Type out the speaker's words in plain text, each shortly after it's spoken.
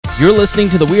You're listening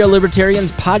to the We Are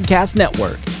Libertarians Podcast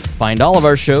Network. Find all of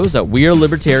our shows at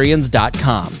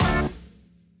wearelibertarians.com.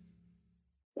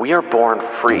 We are born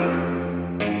free,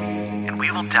 and we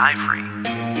will die free.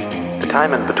 The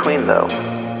time in between, though,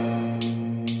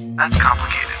 that's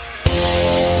complicated.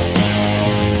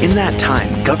 In that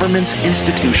time, governments,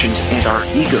 institutions, and our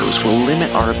egos will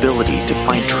limit our ability to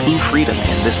find true freedom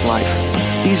in this life.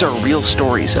 These are real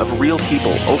stories of real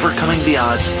people overcoming the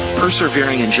odds,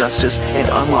 persevering in justice, and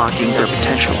unlocking their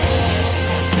potential.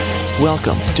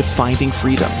 Welcome to Finding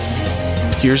Freedom.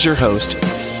 Here's your host,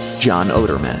 John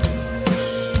Oderman.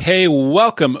 Hey,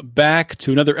 welcome back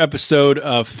to another episode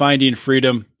of Finding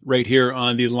Freedom right here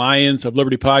on the Lions of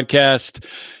Liberty podcast.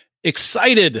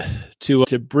 Excited to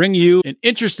bring you an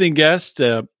interesting guest,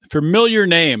 a familiar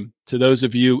name to those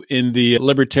of you in the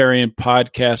libertarian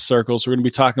podcast circles. We're going to be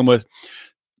talking with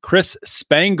Chris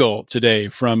Spangle today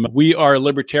from We Are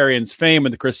Libertarians fame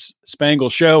and the Chris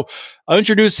Spangle Show. I'll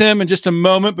introduce him in just a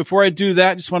moment. Before I do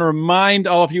that, just want to remind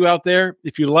all of you out there,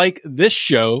 if you like this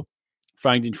show,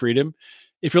 Finding Freedom,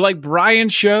 if you like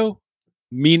Brian's show,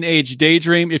 Mean Age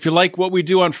Daydream, if you like what we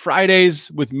do on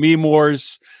Fridays with Meme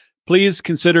Wars, please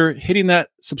consider hitting that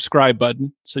subscribe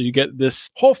button so you get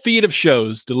this whole feed of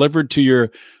shows delivered to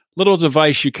your little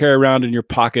device you carry around in your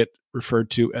pocket, referred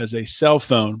to as a cell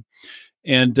phone.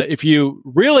 And if you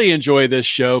really enjoy this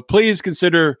show, please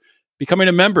consider becoming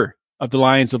a member of the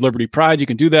Lions of Liberty Pride. You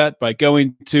can do that by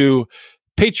going to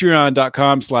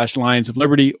patreon.com/Lions of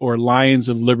Liberty or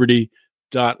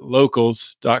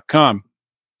lionsofliberty.locals.com.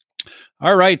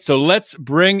 All right, so let's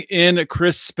bring in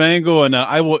Chris Spangle, and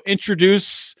I will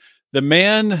introduce the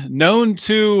man known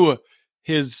to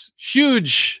his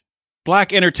huge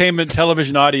Black entertainment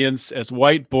television audience as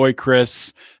White Boy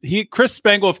Chris. Chris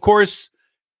Spangle, of course,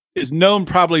 is known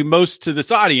probably most to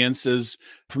this audience as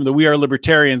from the We Are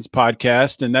Libertarians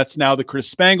podcast, and that's now the Chris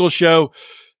Spangle Show.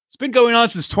 It's been going on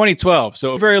since 2012,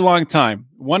 so a very long time.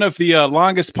 One of the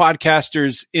longest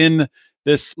podcasters in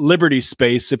this liberty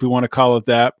space, if we want to call it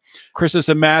that. Chris has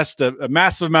amassed a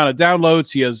massive amount of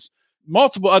downloads. He has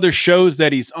multiple other shows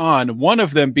that he's on, one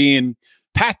of them being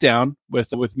Pat Down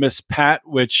with Miss Pat,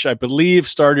 which I believe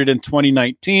started in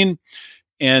 2019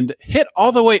 and hit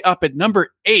all the way up at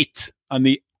number 8 on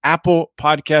the Apple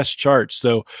podcast chart.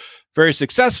 So very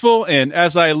successful. And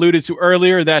as I alluded to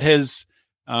earlier, that has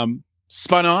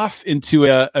spun off into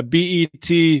a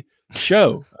BET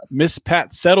show. Miss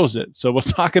Pat Settles It. So we'll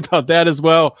talk about that as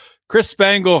well. Chris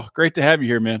Spangle, great to have you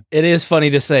here, man. It is funny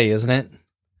to say, isn't it?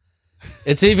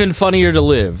 It's even funnier to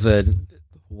live that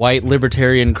white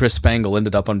libertarian Chris Spangle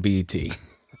ended up on BET.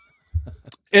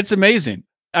 It's amazing.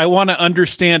 I want to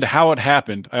understand how it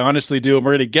happened. I honestly do. And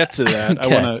we're going to get to that.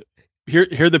 Okay. I want to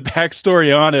hear the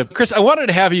backstory on it. Chris, I wanted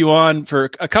to have you on for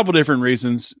a couple different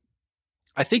reasons.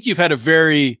 I think you've had a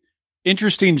very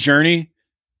interesting journey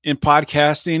in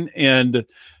podcasting, and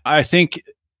I think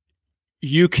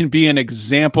you can be an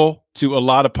example to a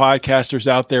lot of podcasters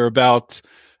out there about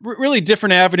really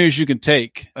different avenues you can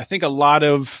take. I think a lot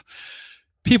of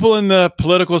people in the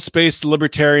political space, the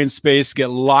libertarian space, get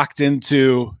locked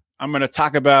into, I'm going to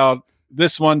talk about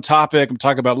this one topic, I'm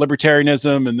talking about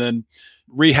libertarianism, and then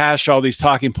rehash all these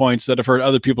talking points that I've heard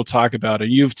other people talk about.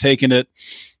 And you've taken it,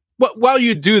 while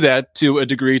you do that to a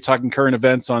degree, talking current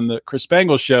events on the Chris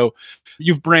Spangle Show,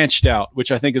 you've branched out,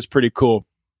 which I think is pretty cool.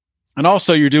 And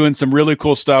also you're doing some really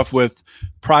cool stuff with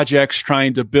projects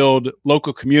trying to build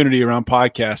local community around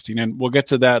podcasting. And we'll get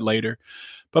to that later.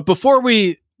 But before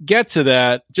we get to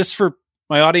that, just for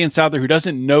my audience out there who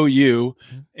doesn't know you,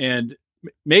 and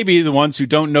maybe the ones who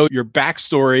don't know your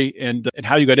backstory and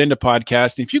how you got into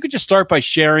podcasting, if you could just start by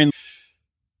sharing,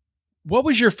 what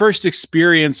was your first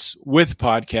experience with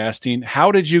podcasting?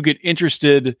 How did you get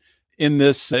interested in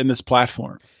this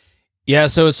platform? Yeah,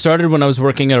 so it started when I was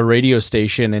working at a radio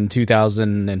station in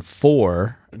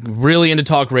 2004. Really into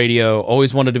talk radio,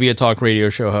 always wanted to be a talk radio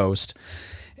show host.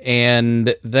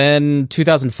 And then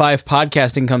 2005,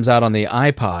 podcasting comes out on the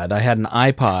iPod. I had an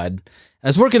iPod. I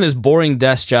was working this boring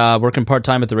desk job, working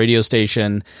part-time at the radio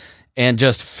station, and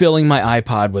just filling my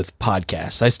iPod with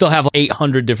podcasts. I still have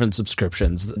 800 different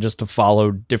subscriptions just to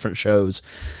follow different shows.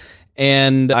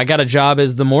 And I got a job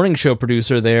as the morning show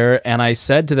producer there, and I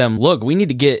said to them, look, we need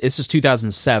to get, this was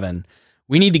 2007,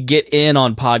 we need to get in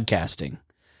on podcasting.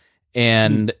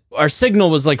 And our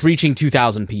signal was like reaching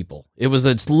 2,000 people. It was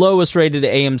its lowest rated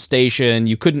AM station.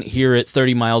 You couldn't hear it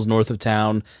 30 miles north of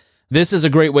town. This is a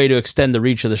great way to extend the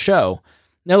reach of the show.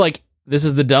 They're like, this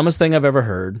is the dumbest thing I've ever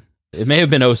heard. It may have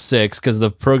been '06 because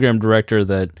the program director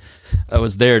that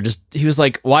was there, he was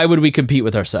like, why would we compete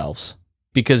with ourselves?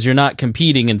 because you're not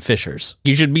competing in Fishers.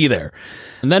 You should be there.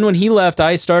 And then when he left,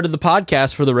 I started the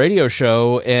podcast for the radio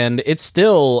show, and it's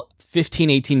still 15,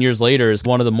 18 years later is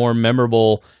one of the more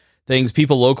memorable things.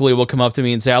 People locally will come up to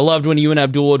me and say, I loved when you and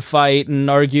Abdul would fight and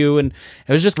argue. And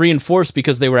it was just reinforced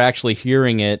because they were actually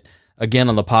hearing it again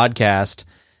on the podcast.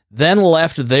 Then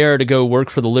left there to go work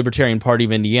for the Libertarian Party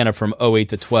of Indiana from 08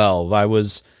 to 12. I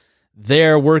was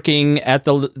there working at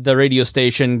the radio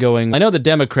station going, I know the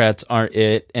Democrats aren't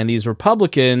it, and these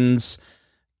Republicans,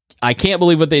 I can't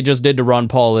believe what they just did to Ron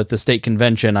Paul at the state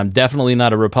convention. I'm definitely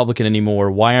not a Republican anymore.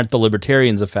 Why aren't the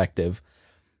Libertarians effective?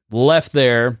 Left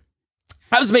there.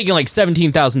 I was making like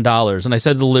 $17,000, and I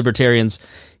said to the Libertarians,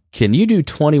 can you do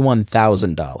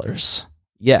 $21,000?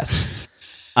 Yes.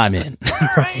 I'm in.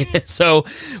 Right. So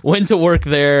went to work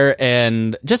there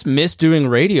and just missed doing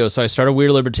radio. So I started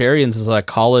Weird Libertarians as a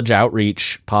college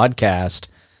outreach podcast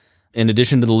in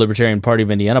addition to the Libertarian Party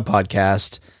of Indiana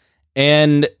podcast.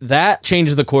 And that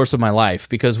changed the course of my life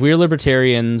because Weird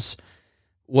Libertarians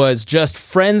was just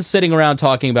friends sitting around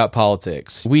talking about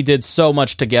politics. We did so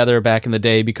much together back in the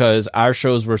day because our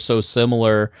shows were so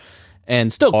similar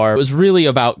and still are. It was really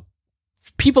about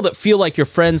people that feel like your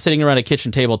friends sitting around a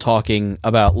kitchen table talking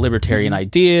about libertarian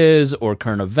ideas or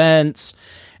current events.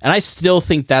 And I still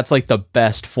think that's like the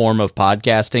best form of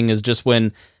podcasting is just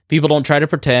when people don't try to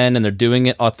pretend and they're doing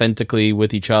it authentically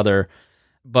with each other.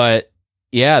 But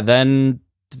yeah, then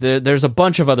there's a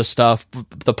bunch of other stuff.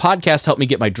 The podcast helped me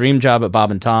get my dream job at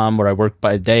Bob and Tom, where I work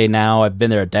by day now. I've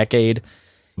been there a decade.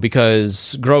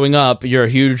 Because growing up, you're a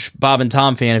huge Bob and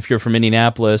Tom fan if you're from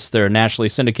Indianapolis. They're a nationally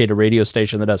syndicated radio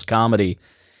station that does comedy.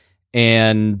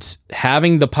 And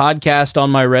having the podcast on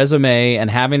my resume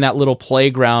and having that little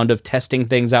playground of testing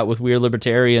things out with Weird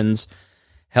Libertarians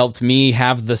helped me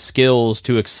have the skills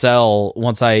to excel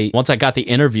once I got the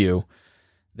interview.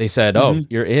 They said, oh,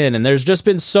 you're in. And there's just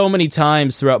been so many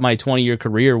times throughout my 20-year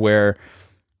career where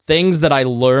things that I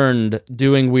learned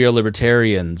doing Weird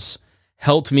Libertarians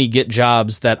helped me get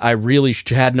jobs that I really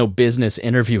had no business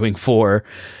interviewing for,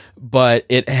 but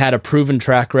it had a proven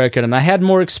track record, and I had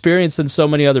more experience than so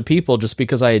many other people just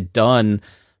because I had done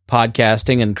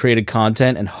podcasting and created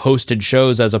content and hosted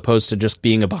shows as opposed to just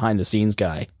being a behind-the-scenes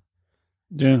guy.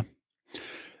 Yeah.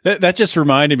 That just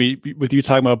reminded me, with you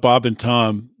talking about Bob and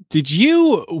Tom, did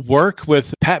you work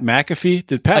with Pat McAfee?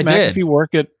 Did Pat McAfee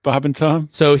work at Bob and Tom?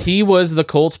 So he was the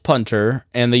Colts punter,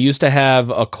 and they used to have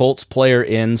a Colts player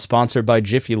in sponsored by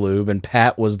Jiffy Lube, and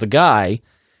Pat was the guy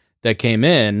that came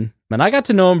in, and I got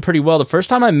to know him pretty well. The first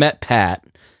time I met Pat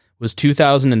was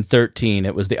 2013.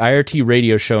 It was the IRT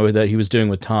radio show that he was doing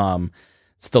with Tom.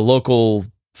 It's the local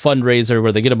fundraiser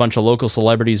where they get a bunch of local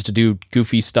celebrities to do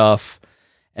goofy stuff.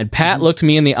 And Pat looked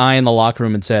me in the eye in the locker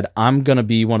room and said, I'm going to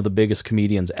be one of the biggest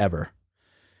comedians ever.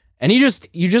 And you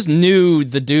just knew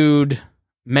the dude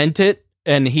meant it.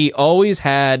 And he always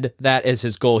had that as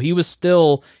his goal. He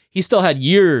still had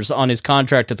years on his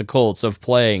contract at the Colts of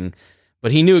playing,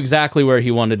 but he knew exactly where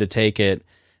he wanted to take it.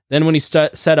 Then when he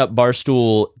set up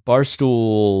Barstool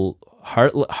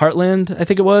Heartland, I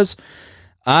think it was,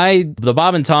 the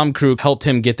Bob and Tom crew helped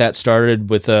him get that started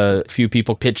with a few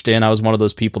people pitched in. I was one of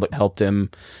those people that helped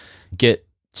him get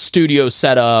studio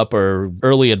set up or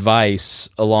early advice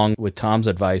along with Tom's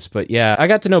advice. But yeah, I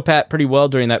got to know Pat pretty well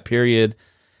during that period.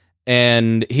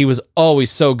 And he was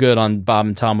always so good on Bob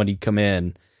and Tom when he'd come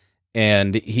in.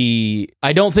 And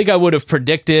I don't think I would have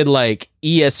predicted like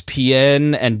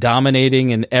ESPN and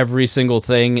dominating in every single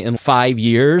thing in 5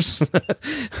 years,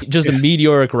 just a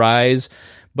meteoric rise.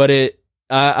 But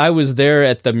I was there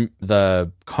at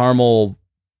the Carmel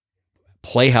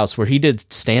Playhouse where he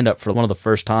did stand up for one of the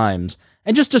first times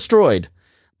and just destroyed,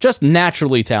 just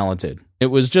naturally talented. It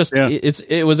was just,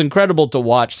 it was incredible to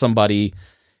watch somebody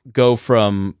go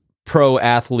from pro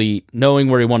athlete, knowing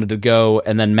where he wanted to go,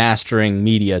 and then mastering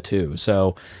media too.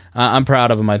 So I'm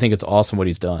proud of him. I think it's awesome what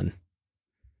he's done.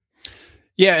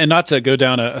 Yeah. And not to go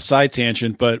down a side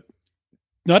tangent, but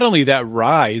not only that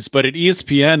rise, but at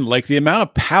ESPN, like the amount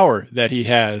of power that he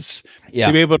has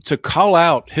to be able to call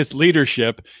out his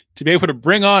leadership, to be able to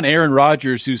bring on Aaron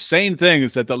Rodgers, who's saying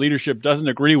things that the leadership doesn't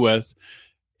agree with,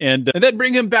 and then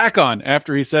bring him back on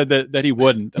after he said that he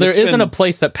wouldn't. And there isn't a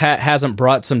place that Pat hasn't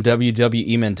brought some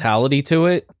WWE mentality to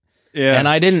it. Yeah. And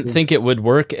I didn't think it would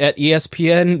work at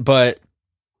ESPN, but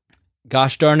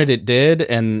gosh darn it did.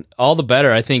 And all the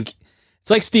better. I think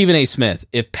it's like Stephen A. Smith.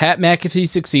 If Pat McAfee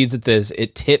succeeds at this,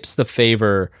 it tips the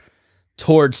favor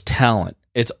towards talent.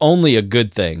 It's only a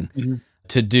good thing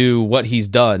to do what he's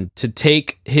done, to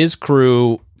take his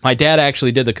crew. My dad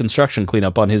actually did the construction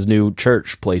cleanup on his new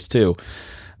church place too.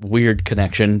 Weird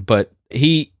connection, but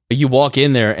he You walk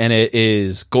in there and it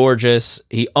is gorgeous.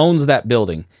 He owns that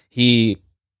building. He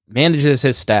manages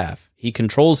his staff. He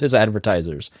controls his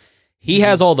advertisers. He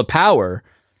has all the power.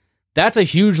 That's a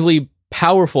hugely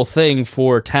powerful thing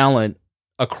for talent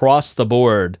across the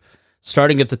board,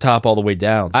 starting at the top all the way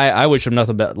down. I wish him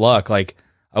nothing but luck. Like,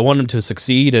 I want him to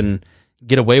succeed and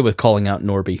get away with calling out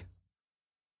Norby.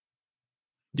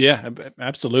 Yeah,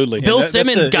 absolutely. Bill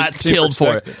Simmons got killed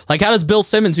for it. Like, how does Bill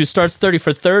Simmons, who starts 30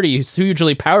 for 30, who's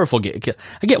hugely powerful, get killed?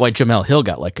 I get why Jamel Hill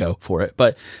got let go for it,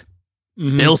 but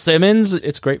Bill Simmons,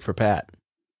 it's great for Pat.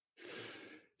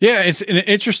 Yeah, it's an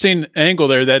interesting angle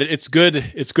there that it's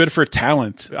good. It's good for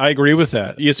talent. I agree with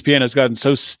that. ESPN has gotten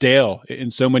so stale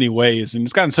in so many ways, and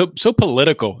it's gotten so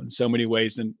political in so many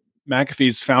ways. And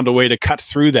McAfee's found a way to cut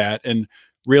through that and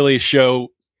really show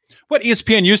what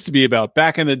ESPN used to be about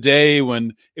back in the day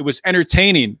when it was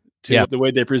entertaining to the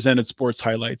way they presented sports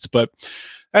highlights. But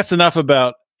that's enough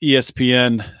about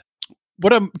ESPN.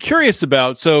 What I'm curious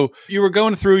about, so you were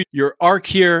going through your arc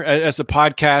here as a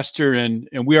podcaster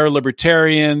and We Are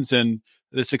Libertarians and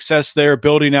the success there,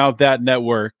 building out that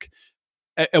network.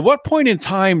 At what point in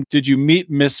time did you meet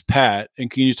Miss Pat?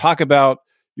 And can you talk about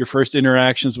your first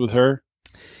interactions with her?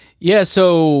 Yeah,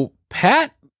 so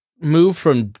Pat moved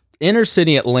from inner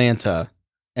city Atlanta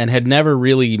and had never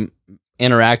really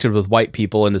interacted with white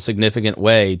people in a significant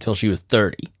way till she was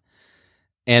 30.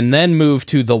 And then moved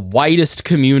to the whitest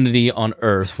community on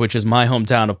earth, which is my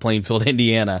hometown of Plainfield,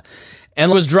 Indiana.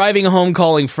 And was driving home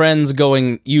calling friends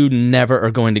going, you never are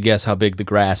going to guess how big the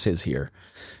grass is here.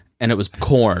 And it was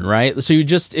corn, right? So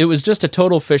it was just a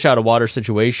total fish out of water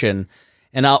situation.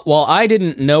 And while I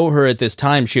didn't know her at this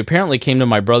time, she apparently came to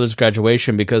my brother's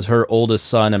graduation because her oldest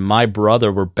son and my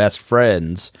brother were best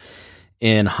friends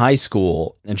in high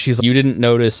school. And she's like, you didn't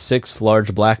notice 6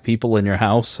 large black people in your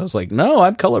house? I was like, no,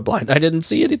 I'm colorblind. I didn't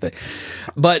see anything.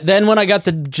 But then when I got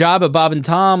the job at Bob and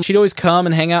Tom, she'd always come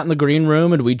and hang out in the green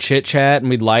room and we'd chit chat and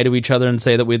we'd lie to each other and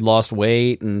say that we'd lost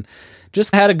weight and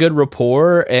just had a good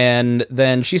rapport. And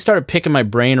then she started picking my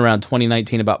brain around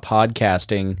 2019 about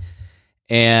podcasting.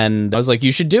 And I was like,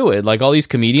 you should do it. Like, all these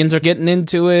comedians are getting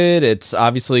into it. It's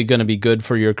obviously going to be good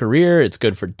for your career. It's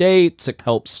good for dates. It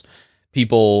helps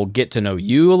people get to know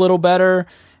you a little better.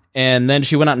 And then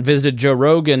she went out and visited Joe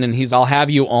Rogan, and I'll have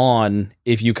you on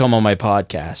if you come on my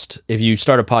podcast. If you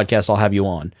start a podcast, I'll have you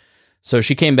on. So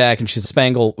she came back and she said,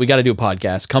 Spangle, we got to do a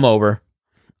podcast. Come over.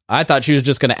 I thought she was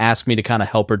just going to ask me to kind of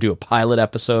help her do a pilot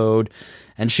episode.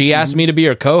 And she asked me to be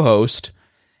her co-host.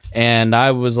 And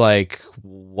I was like,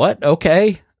 what?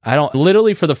 Okay.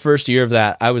 Literally for the first year of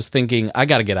that, I was thinking, I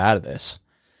got to get out of this.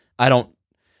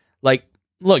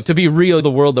 Look, to be real, the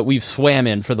world that we've swam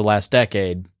in for the last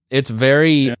decade, it's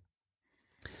very,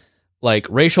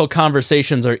 racial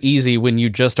conversations are easy when you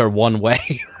just are one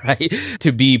way, right?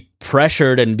 To be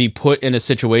pressured and be put in a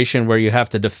situation where you have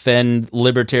to defend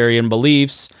libertarian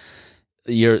beliefs,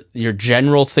 your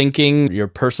general thinking, your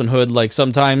personhood, like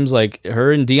sometimes, like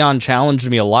her and Dion challenged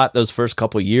me a lot those first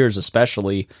couple of years,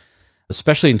 especially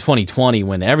in 2020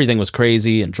 when everything was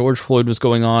crazy and George Floyd was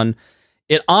going on.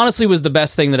 It honestly was the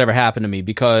best thing that ever happened to me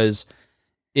because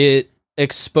it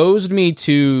exposed me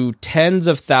to tens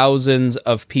of thousands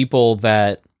of people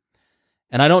that,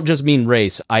 and I don't just mean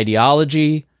race,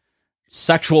 ideology,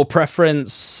 sexual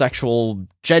preference, sexual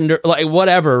gender, like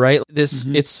whatever, right?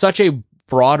 It's such a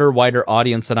broader, wider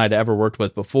audience than I'd ever worked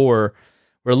with before.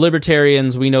 We're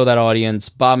libertarians, we know that audience.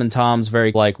 Bob and Tom's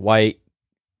very like white,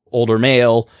 older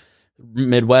male,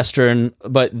 Midwestern,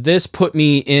 but this put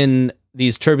me in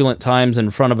these turbulent times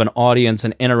in front of an audience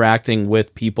and interacting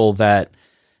with people that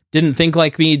didn't think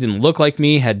like me, didn't look like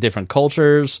me, had different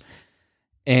cultures.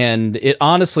 And it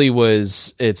honestly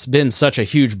it's been such a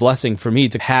huge blessing for me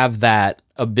to have that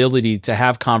ability to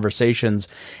have conversations.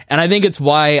 And I think it's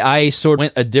why I sort of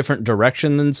went a different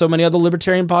direction than so many other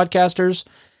libertarian podcasters,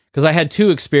 because I had 2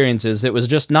 experiences. It was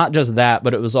just not just that,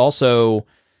 but it was also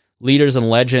Leaders and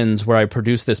Legends, where I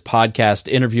produced this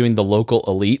podcast interviewing the local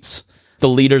elites, the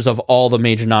leaders of all the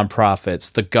major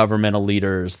nonprofits, the governmental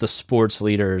leaders, the sports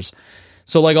leaders.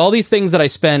 So like all these things that I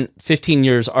spent 15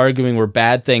 years arguing were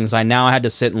bad things, I now had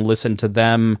to sit and listen to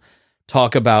them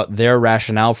talk about their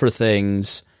rationale for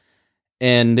things.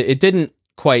 And it didn't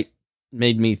quite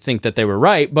made me think that they were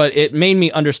right, but it made me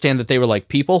understand that they were like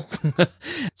people.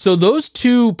 So those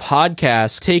 2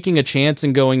 podcasts, taking a chance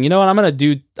and going, you know what, I'm going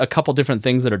to do a couple different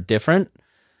things that are different,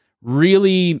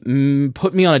 really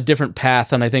put me on a different path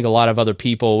than I think a lot of other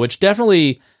people, which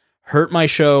definitely hurt my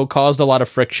show, caused a lot of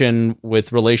friction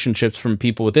with relationships from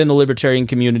people within the libertarian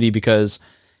community because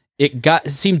it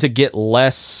seemed to get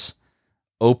less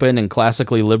open and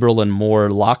classically liberal and more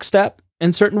lockstep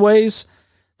in certain ways.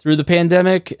 through the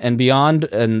pandemic and beyond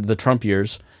and the Trump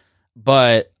years.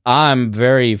 But I'm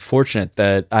very fortunate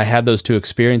that I had those two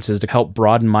experiences to help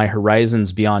broaden my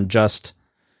horizons beyond just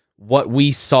what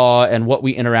we saw and what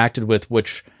we interacted with,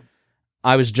 which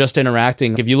I was just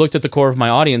interacting. If you looked at the core of my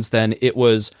audience, then it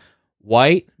was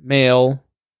white, male,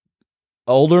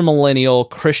 older millennial,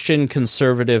 Christian,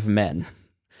 conservative men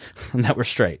that were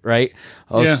straight, right?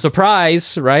 Oh, Yeah.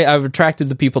 surprise, right? I've attracted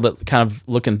the people that kind of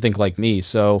look and think like me.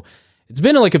 So it's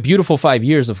been like a beautiful 5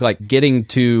 years of like getting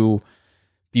to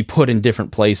be put in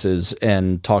different places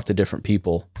and talk to different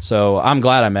people. So I'm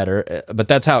glad I met her, but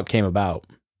that's how it came about.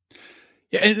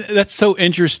 Yeah, and that's so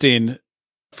interesting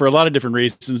for a lot of different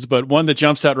reasons, but one that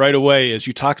jumps out right away is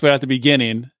you talked about at the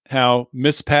beginning how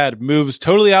Miss Pat moves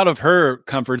totally out of her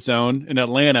comfort zone in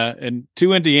Atlanta and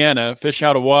to Indiana, fish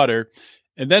out of water,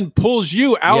 and then pulls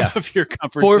you out of your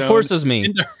comfort zone. Forces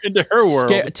me into her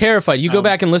world. Terrified. You go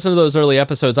back and listen to those early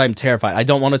episodes. I'm terrified. I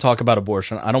don't want to talk about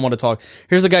abortion. I don't want to talk.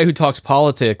 Here's a guy who talks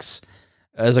politics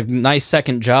as a nice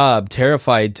second job,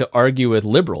 terrified to argue with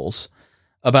liberals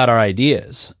about our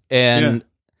ideas. And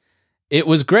it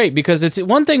was great because it's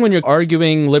one thing when you're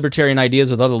arguing libertarian ideas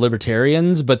with other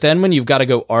libertarians, but then when you've got to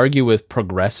go argue with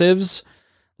progressives,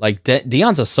 like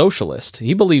Dion's a socialist.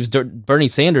 He believes Bernie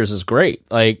Sanders is great.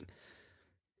 Like,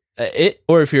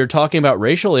 or if you're talking about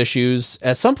racial issues,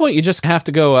 at some point you just have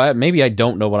to go, maybe I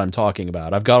don't know what I'm talking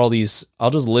about. I've got all these,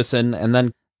 I'll just listen and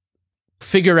then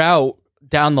figure out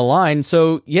down the line.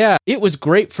 So yeah, it was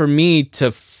great for me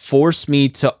to force me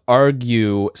to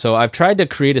argue. So I've tried to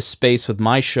create a space with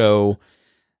my show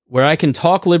where I can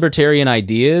talk libertarian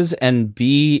ideas and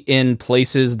be in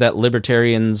places that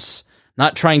libertarians,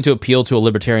 not trying to appeal to a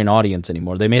libertarian audience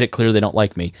anymore. They made it clear they don't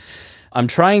like me. I'm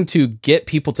trying to get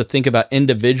people to think about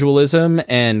individualism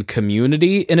and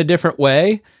community in a different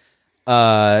way.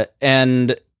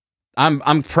 And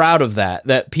I'm proud of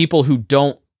that people who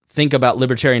don't think about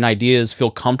libertarian ideas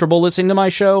feel comfortable listening to my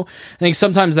show. I think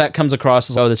sometimes that comes across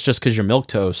as, that's just because you're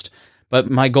milquetoast. But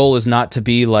my goal is not to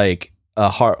be like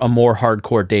a more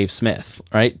hardcore Dave Smith,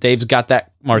 right? Dave's got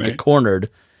that market cornered.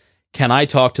 Can I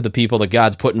talk to the people that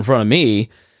God's put in front of me?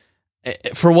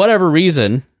 For whatever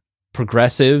reason,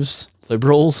 progressives,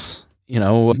 liberals,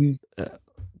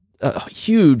 a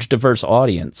huge diverse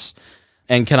audience.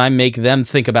 And can I make them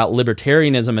think about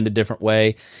libertarianism in a different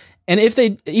way? And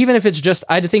even if it's just,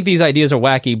 I think these ideas are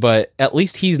wacky, but at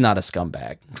least he's not a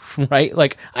scumbag, right?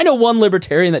 Like, I know one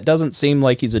libertarian that doesn't seem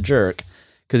like he's a jerk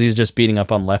because he's just beating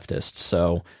up on leftists.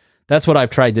 So that's what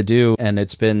I've tried to do, and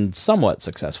it's been somewhat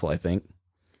successful, I think.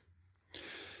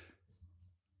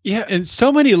 Yeah, and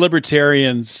so many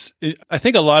libertarians, I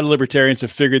think a lot of libertarians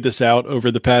have figured this out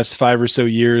over the past 5 or so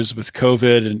years with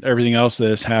COVID and everything else that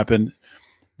has happened,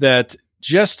 that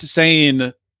just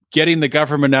saying getting the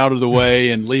government out of the way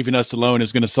and leaving us alone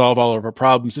is going to solve all of our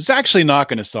problems. It's actually not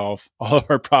going to solve all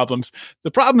of our problems. The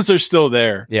problems are still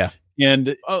there. Yeah.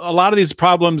 And a lot of these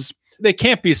problems, they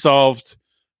can't be solved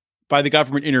by the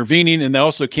government intervening, and they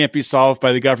also can't be solved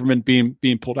by the government being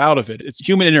pulled out of it. It's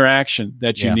human interaction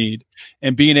that you need,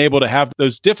 and being able to have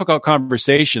those difficult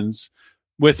conversations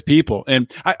with people.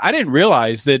 And I didn't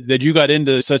realize that you got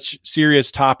into such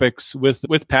serious topics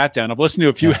with Pat Down. I've listened to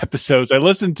a few episodes. I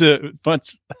listened to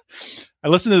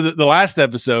the last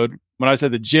episode when I was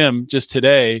at the gym just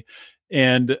today,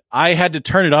 and I had to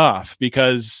turn it off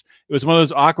because it was one of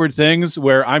those awkward things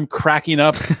where I'm cracking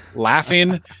up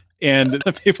laughing, and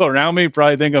the people around me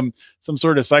probably think I'm some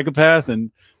sort of psychopath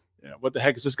and what the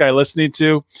heck is this guy listening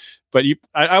to? But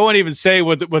I won't even say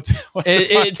what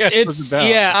it's about.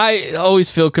 Yeah, I always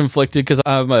feel conflicted because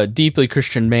I'm a deeply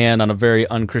Christian man on a very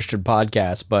unchristian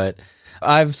podcast, but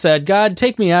I've said, God,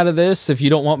 take me out of this if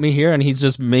you don't want me here, and he's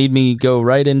just made me go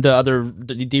right into other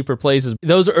deeper places.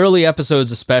 Those early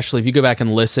episodes, especially, if you go back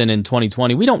and listen in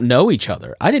 2020, we don't know each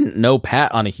other. I didn't know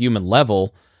Pat on a human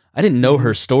level. I didn't know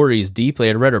her stories deeply.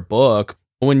 I'd read her book.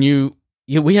 When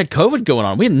we had COVID going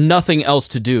on. We had nothing else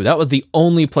to do. That was the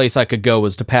only place I could go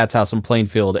was to Pat's house in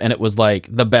Plainfield, and it was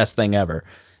like the best thing ever.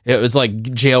 It was like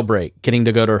jailbreak, getting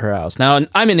to go to her house. Now,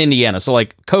 I'm in Indiana, so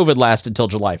like COVID lasted till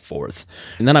July 4th.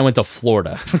 And then I went to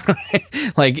Florida.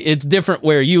 Like, it's different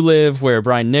where you live, where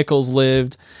Brian Nichols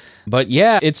lived. But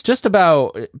yeah, it's just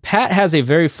about, Pat has a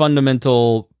very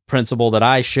fundamental principle that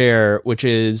I share, which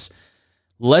is,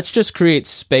 let's just create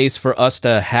space for us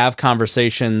to have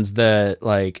conversations that,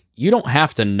 like, you don't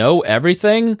have to know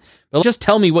everything, but just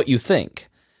tell me what you think.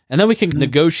 And then we can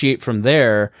negotiate from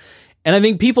there. And I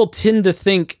think people tend to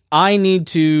think I need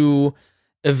to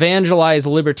evangelize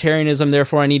libertarianism,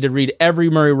 therefore I need to read every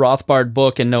Murray Rothbard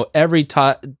book and know every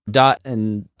dot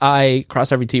and I,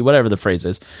 cross every T, whatever the phrase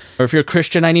is. Or if you're a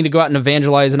Christian, I need to go out and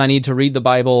evangelize and I need to read the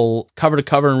Bible cover to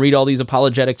cover and read all these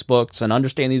apologetics books and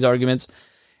understand these arguments.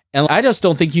 And I just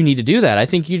don't think you need to do that. I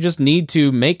think you just need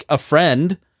to make a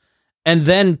friend and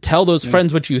then tell those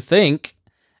friends what you think.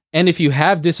 And if you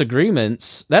have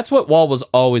disagreements, that's what Wall was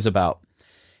always about,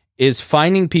 is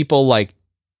finding people like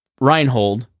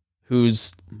Reinhold,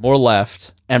 who's more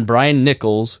left, and Brian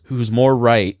Nichols, who's more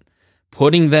right,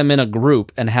 putting them in a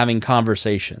group and having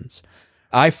conversations.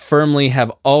 I firmly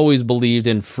have always believed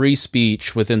in free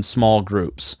speech within small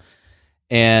groups.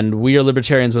 And We Are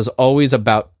Libertarians was always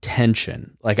about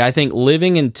tension. Like, I think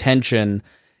living in tension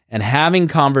and having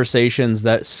conversations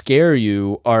that scare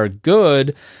you are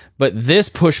good, but this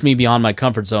pushed me beyond my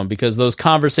comfort zone because those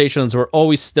conversations were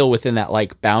always still within that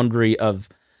like boundary of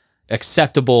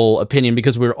acceptable opinion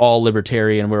because we're all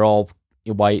libertarian, we're all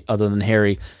white other than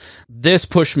Harry. This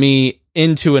pushed me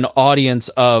into an audience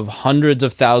of hundreds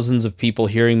of thousands of people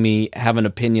hearing me have an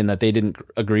opinion that they didn't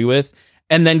agree with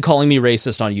and then calling me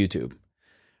racist on YouTube.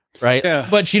 Right? Yeah.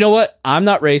 But you know what? I'm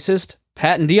not racist.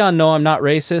 Pat and Dion know I'm not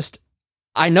racist.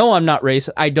 I know I'm not racist.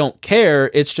 I don't care.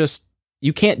 It's just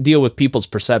you can't deal with people's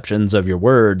perceptions of your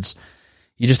words.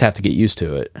 You just have to get used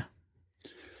to it.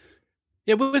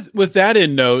 Yeah, with that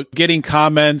in note, getting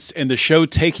comments and the show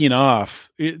taking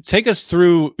off, take us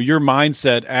through your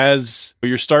mindset as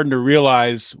you're starting to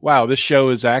realize, wow, this show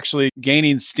is actually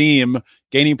gaining steam,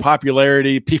 gaining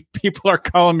popularity. People are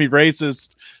calling me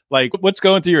racist. Like, what's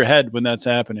going through your head when that's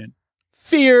happening?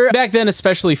 Fear. Back then,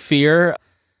 especially fear.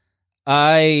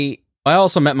 I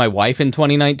also met my wife in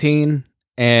 2019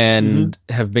 and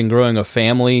have been growing a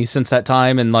family since that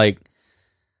time. And like,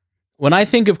 when I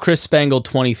think of Chris Spangle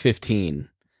 2015,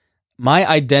 my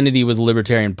identity was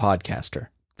libertarian podcaster.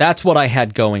 That's what I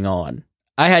had going on.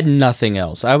 I had nothing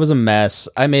else. I was a mess.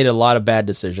 I made a lot of bad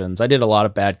decisions. I did a lot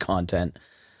of bad content.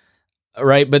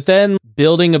 Right. But then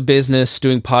building a business,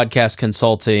 doing podcast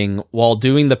consulting while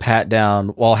doing the pat down,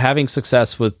 while having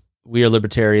success with We Are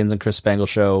Libertarians and Chris Spangle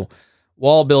Show,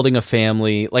 while building a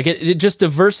family, like it just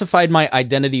diversified my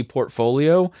identity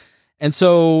portfolio. And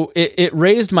so it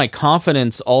raised my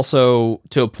confidence also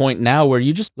to a point now where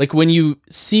you just, like when you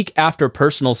seek after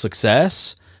personal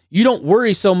success, you don't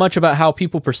worry so much about how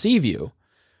people perceive you,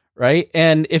 right?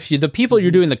 And if the people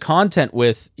you're doing the content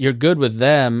with, you're good with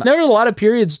them. There were a lot of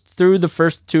periods through the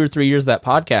first 2 or 3 years of that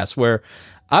podcast where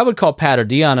I would call Pat or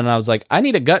Dion and I was like, I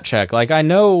need a gut check. Like, I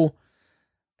know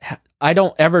I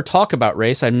don't ever talk about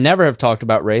race. I never have talked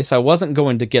about race. I wasn't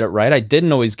going to get it right. I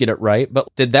didn't always get it right, but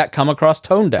did that come across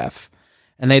tone deaf?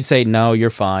 And they'd say, no, you're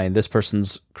fine. This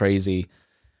person's crazy.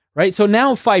 Right? So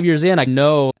now 5 years in, I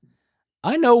know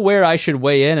where I should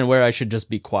weigh in and where I should just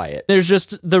be quiet. There's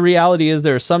just, the reality is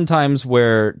there are some times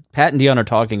where Pat and Dion are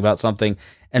talking about something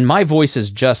and my voice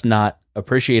is just not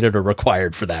appreciated or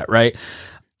required for that, right?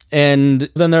 And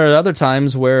then there are other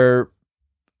times where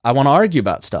I want to argue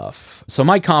about stuff. So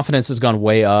my confidence has gone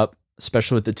way up,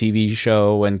 especially with the TV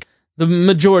show. And the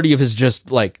majority of it is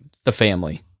just like the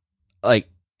family. Like,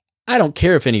 I don't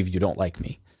care if any of you don't like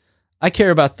me. I care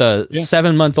about the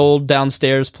 7-month-old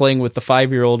downstairs playing with the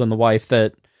 5-year-old and the wife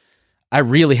that I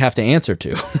really have to answer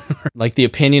to. Like the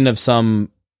opinion of some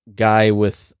guy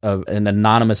with an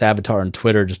anonymous avatar on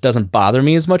Twitter just doesn't bother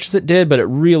me as much as it did, but it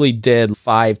really did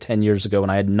 5-10 years ago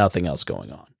when I had nothing else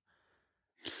going on.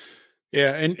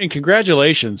 Yeah, and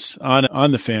congratulations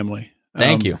on the family.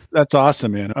 Thank you. That's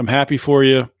awesome, man. I'm happy for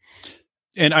you.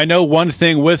 And I know one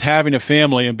thing with having a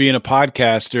family and being a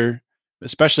podcaster,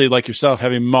 especially like yourself,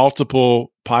 having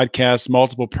multiple podcasts,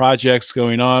 multiple projects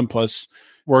going on, plus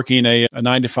working a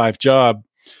 9-to-5 job,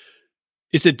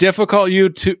 is it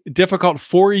difficult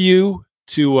for you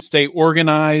to stay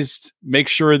organized, make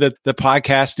sure that the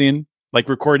podcasting, like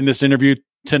recording this interview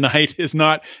tonight, is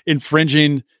not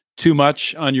infringing too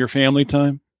much on your family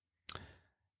time?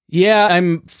 Yeah,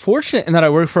 I'm fortunate in that I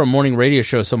work for a morning radio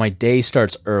show, so my day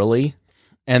starts early,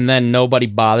 and then nobody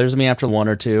bothers me after 1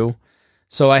 or 2.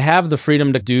 So I have the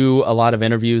freedom to do a lot of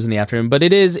interviews in the afternoon, but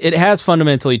it has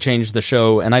fundamentally changed the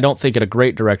show, and I don't think in a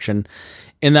great direction,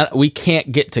 in that we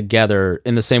can't get together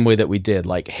in the same way that we did.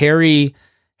 Like, Harry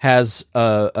has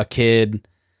a kid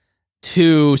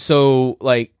too, so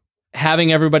like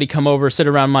having everybody come over, sit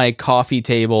around my coffee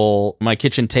table, my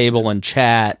kitchen table, and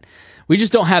chat, we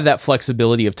just don't have that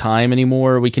flexibility of time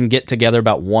anymore. We can get together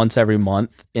about once every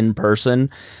month in person.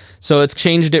 So it's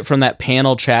changed it from that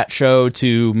panel chat show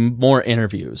to more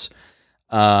interviews,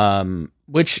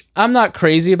 which I'm not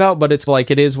crazy about, but it's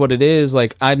like, it is what it is.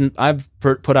 Like I've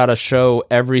put out a show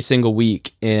every single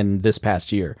week in this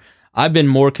past year. I've been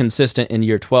more consistent in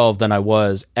year 12 than I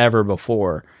was ever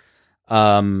before.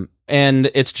 And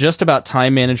it's just about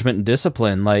time management and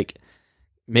discipline, like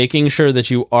making sure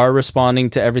that you are responding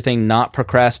to everything, not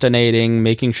procrastinating,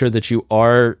 making sure that you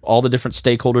are, all the different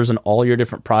stakeholders and all your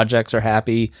different projects are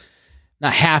happy.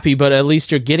 Not happy, but at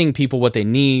least you're getting people what they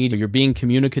need. You're being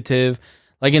communicative.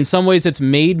 Like in some ways, it's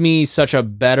made me such a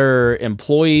better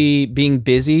employee being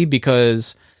busy,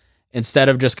 because instead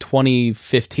of just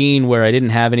 2015 where I didn't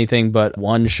have anything but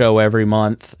one show every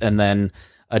month and then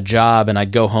a job, and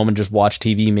I'd go home and just watch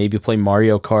TV, maybe play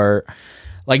Mario Kart.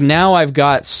 Like now I've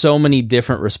got so many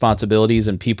different responsibilities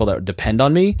and people that depend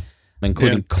on me,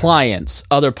 including clients,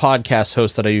 other podcast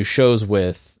hosts that I do shows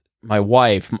with, my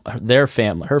wife, their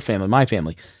family, her family, my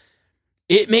family.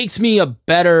 It makes me a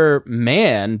better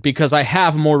man because I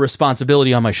have more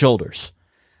responsibility on my shoulders.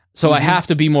 So I have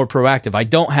to be more proactive. I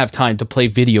don't have time to play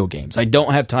video games. I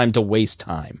don't have time to waste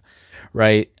time,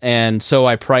 right? And so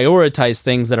I prioritize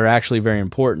things that are actually very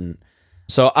important.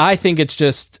 So I think I'm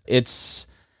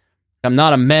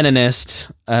not a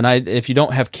meninist, and if you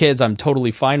don't have kids, I'm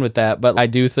totally fine with that. But I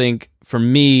do think for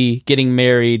me, getting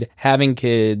married, having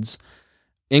kids,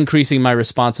 increasing my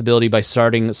responsibility by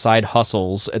starting side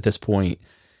hustles at this point,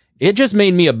 it just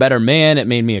made me a better man. It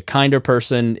made me a kinder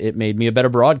person. It made me a better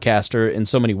broadcaster in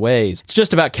so many ways. It's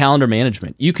just about calendar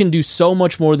management. You can do so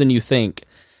much more than you think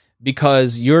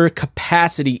because your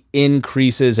capacity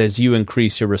increases as you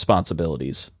increase your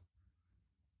responsibilities.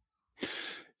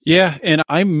 Yeah, and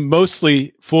I'm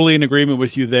mostly fully in agreement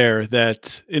with you there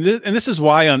that, and this is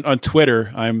why on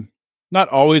Twitter, I'm not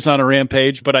always on a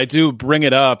rampage, but I do bring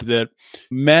it up that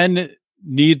men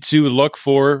need to look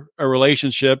for a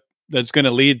relationship that's going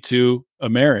to lead to a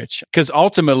marriage, because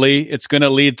ultimately it's going to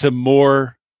lead to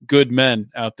more good men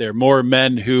out there, more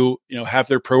men who, have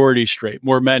their priorities straight,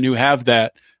 more men who have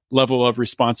that level of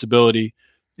responsibility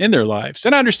in their lives.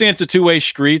 And I understand it's a two-way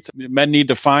street. Men need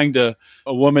to find a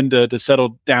woman to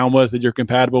settle down with that you're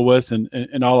compatible with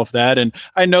and all of that. And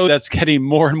I know that's getting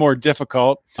more and more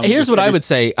difficult. Here's what I would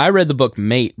say. I read the book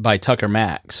Mate by Tucker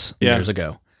Max years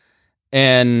ago.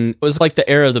 And it was like the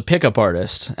era of the pickup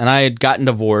artist. And I had gotten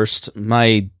divorced.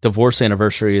 My divorce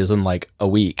anniversary is in like a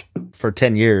week for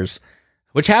 10 years,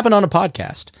 which happened on a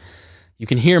podcast. You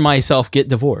can hear myself get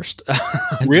divorced.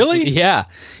 Really? Yeah.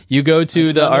 You go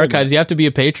to the archives. You have to be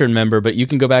a patron member, but you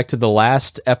can go back to the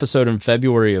last episode in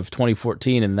February of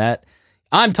 2014. And that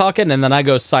I'm talking and then I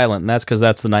go silent. And that's because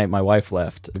that's the night my wife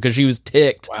left, because she was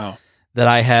ticked. Wow. That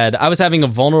I was having a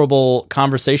vulnerable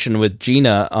conversation with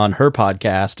Gina on her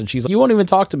podcast. And she's like, you won't even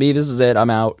talk to me. This is it. I'm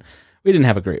out. We didn't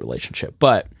have a great relationship,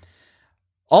 but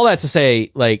all that to say,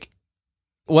 like,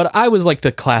 what I was like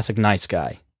the classic nice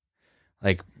guy.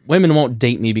 Like, women won't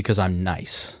date me because I'm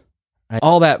nice. Right?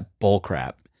 All that bull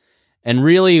crap. And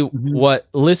really what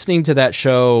listening to that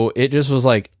show, it just was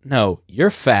like, no, you're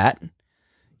fat.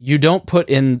 You don't put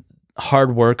in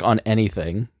hard work on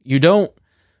anything. You don't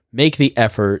make the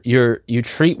effort. You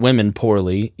treat women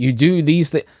poorly. You do these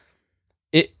things.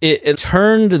 It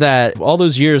turned that all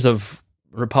those years of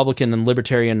Republican and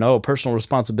libertarian, personal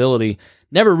responsibility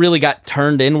never really got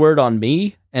turned inward on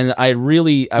me. And I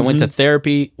went to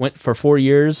therapy, went for 4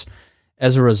 years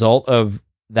as a result of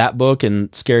that book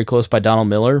and Scary Close by Donald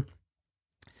Miller.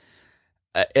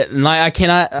 And I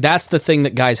cannot, that's the thing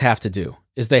that guys have to do,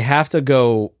 is they have to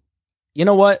go, you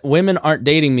know what? Women aren't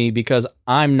dating me because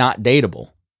I'm not dateable.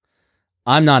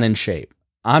 I'm not in shape.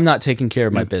 I'm not taking care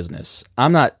of my business.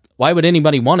 Why would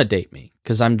anybody want to date me?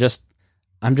 Because I'm just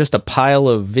a pile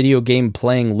of video game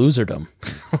playing loserdom.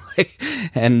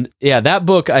 And yeah, that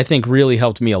book I think really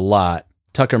helped me a lot.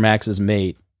 Tucker Max's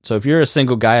Mate. So if you're a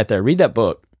single guy out there, read that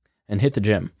book and hit the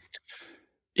gym.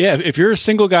 Yeah, if you're a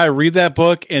single guy, read that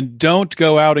book and don't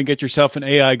go out and get yourself an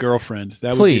AI girlfriend.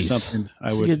 That would be something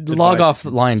I would log off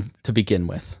the line to begin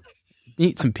with.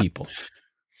 Meet some people.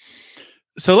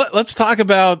 So let's talk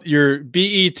about your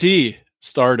BET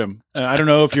stardom. I don't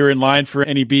know if you're in line for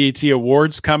any BET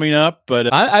awards coming up,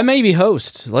 but I may be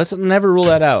host. Let's never rule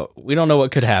that out. We don't know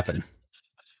what could happen.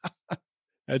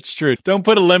 That's true. Don't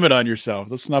put a limit on yourself.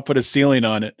 Let's not put a ceiling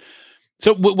on it.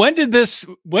 So when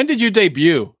did you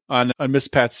debut on Miss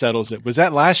Pat Settles It? Was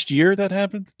that last year that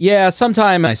happened? Yeah,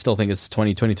 sometime, I still think it's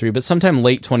 2023, but sometime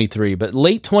late 23. But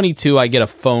late 22, I get a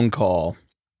phone call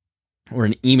or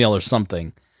an email or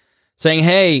something saying,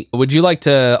 hey, would you like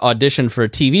to audition for a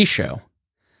TV show?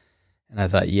 And I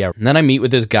thought, yeah. And then I meet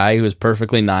with this guy who is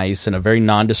perfectly nice in a very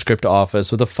nondescript office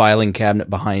with a filing cabinet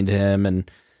behind him. And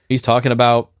he's talking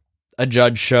about a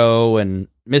judge show and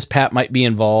Miss Pat might be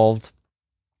involved.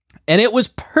 And it was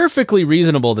perfectly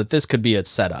reasonable that this could be a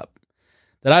setup,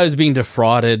 that I was being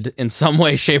defrauded in some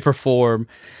way, shape, or form.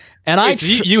 And Wait,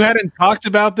 you hadn't talked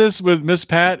about this with Miss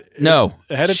Pat? No,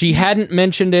 she hadn't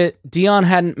mentioned it. Dion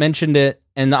hadn't mentioned it.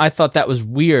 And I thought that was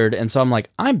weird. And so I'm like,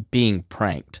 I'm being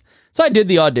pranked. So I did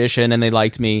the audition and they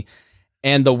liked me.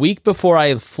 And the week before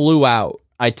I flew out,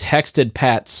 I texted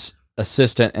Pat's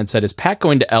assistant and said, is Pat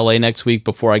going to LA next week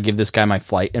before I give this guy my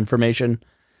flight information?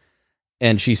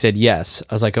 And she said, yes.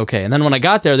 I was like, okay. And then when I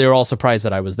got there, they were all surprised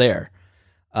that I was there.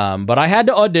 But I had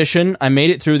to audition. I made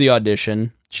it through the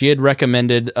audition. She had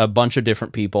recommended a bunch of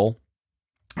different people.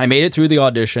 I made it through the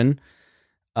audition.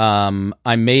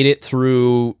 I made it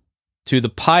through to the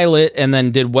pilot and then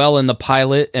did well in the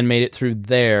pilot and made it through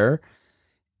there.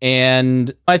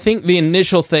 And I think the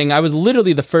initial thing, I was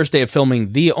literally the first day of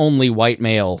filming the only white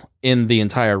male in the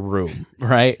entire room,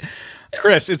 right?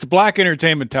 Chris, it's black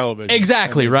entertainment television.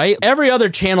 Exactly, right? Every other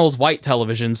channel's white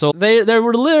television. So they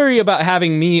were leery about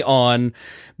having me on,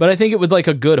 but I think it was like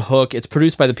a good hook. It's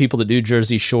produced by the people that do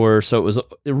Jersey Shore, so it was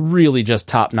really just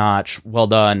top notch. Well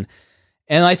done.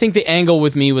 And I think the angle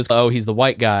with me was, oh, he's the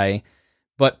white guy.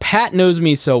 But Pat knows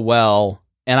me so well.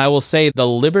 And I will say the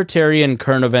Libertarian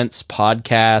Current Events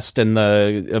podcast and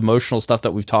the emotional stuff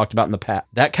that we've talked about in the past,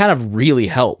 that kind of really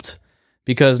helped.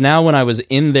 Because now when I was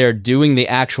in there doing the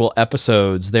actual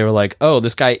episodes, they were like, oh,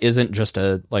 this guy isn't just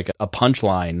a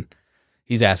punchline.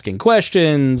 He's asking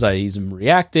questions, he's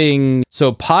reacting.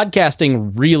 So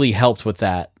podcasting really helped with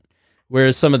that.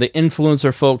 Whereas some of the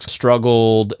influencer folks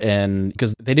struggled and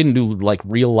because they didn't do like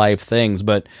real life things.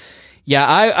 But yeah,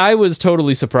 I was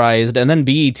totally surprised. And then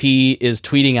BET is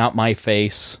tweeting out my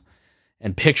face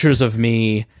and pictures of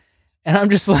me. And I'm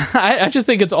just like, I just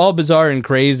think it's all bizarre and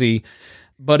crazy.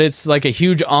 But it's like a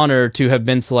huge honor to have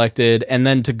been selected and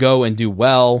then to go and do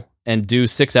well and do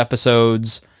 6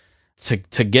 episodes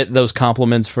to get those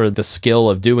compliments for the skill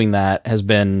of doing that has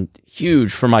been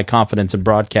huge for my confidence in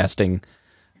broadcasting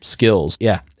skills.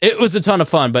 Yeah, it was a ton of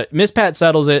fun, but Miss Pat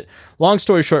settles it. Long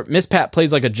story short, Miss Pat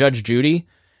plays like a Judge Judy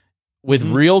with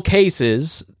real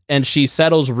cases, and she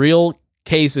settles real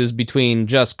cases between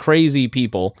just crazy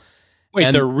people. Wait,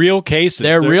 and they're real cases?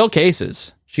 They're real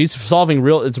cases. She's solving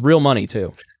it's real money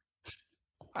too.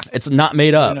 It's not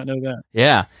made up. I did not know that.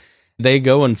 Yeah. They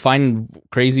go and find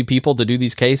crazy people to do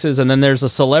these cases. And then there's a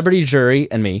celebrity jury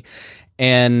and me.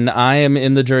 And I am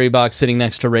in the jury box sitting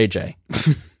next to Ray J.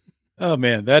 Oh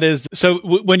man, that is so.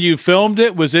 When you filmed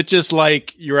it, was it just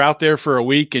like you're out there for a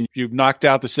week and you've knocked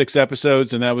out the 6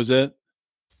 episodes and that was it?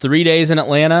 3 days in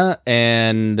Atlanta.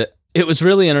 And it was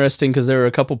really interesting because there were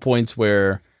a couple points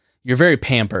where you're very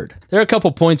pampered. There are a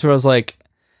couple points where I was like,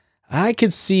 I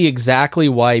could see exactly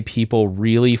why people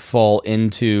really fall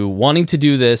into wanting to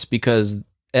do this because,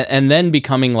 and then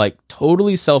becoming like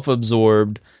totally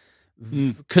self-absorbed,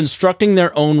 constructing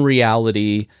their own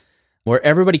reality where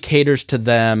everybody caters to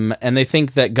them and they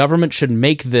think that government should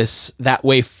make this that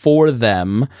way for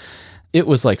them. It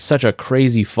was like such a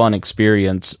crazy fun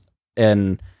experience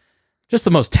and just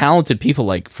the most talented people,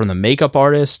 like from the makeup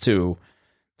artist to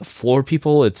the floor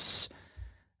people. It's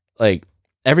like,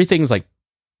 everything's like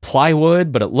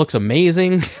plywood, but it looks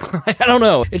amazing. I don't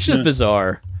know. It's just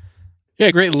bizarre.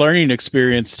 Yeah, great learning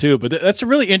experience too. But that's a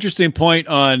really interesting point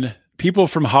on people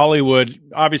from Hollywood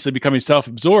obviously becoming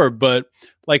self-absorbed, but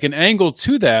like an angle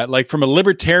to that, like from a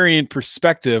libertarian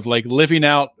perspective, like living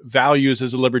out values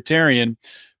as a libertarian.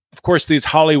 Of course, these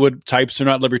Hollywood types are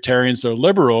not libertarians, they're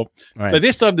liberal, right. But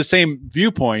they still have the same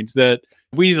viewpoint that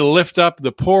we need to lift up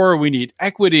the poor, we need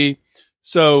equity.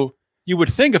 So you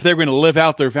would think if they're going to live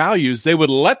out their values, they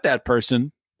would let that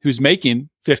person who's making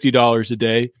 $50 a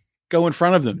day go in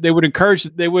front of them. They would encourage,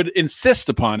 they insist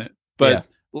upon it. But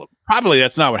probably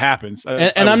that's not what happens.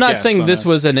 And I'm not saying this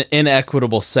was an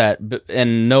inequitable set,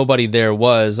 and nobody there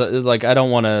was. Like, I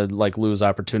don't want to like lose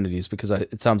opportunities because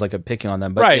it sounds like I'm picking on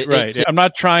them. But right. I'm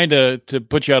not trying to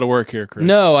put you out of work here, Chris.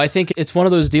 No, I think it's one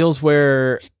of those deals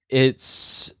where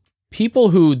it's people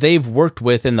who they've worked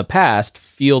with in the past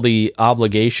feel the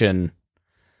obligation,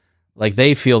 like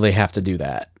they feel they have to do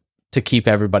that to keep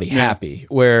everybody happy.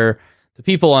 Where the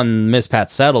people on Miss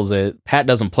Pat Settles It, Pat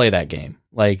doesn't play that game.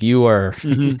 Like you are,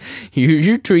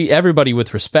 you treat everybody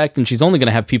with respect, and she's only going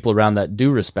to have people around that do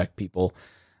respect people.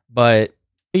 But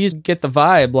you get the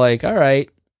vibe like, all right,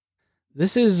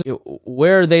 this is,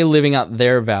 where are they living out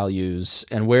their values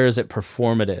and where is it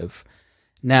performative?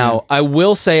 Now, I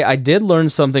will say I did learn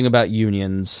something about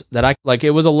unions that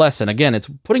it was a lesson. Again, it's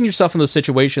putting yourself in those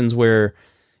situations where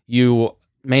it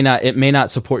may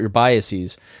not support your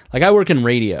biases. Like I work in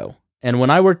radio, and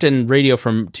when I worked in radio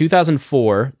from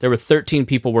 2004, there were 13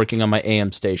 people working on my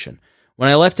AM station. When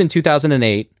I left in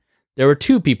 2008, there were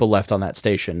 2 people left on that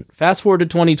station. Fast forward to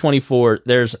 2024,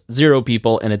 there's 0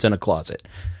 people and it's in a closet,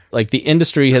 Like, the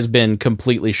industry has been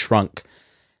completely shrunk.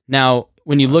 Now,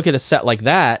 when you look at a set like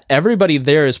that, everybody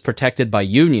there is protected by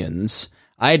unions.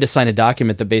 I had to sign a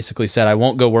document that basically said I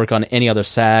won't go work on any other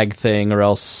SAG thing or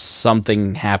else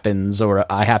something happens or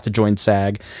I have to join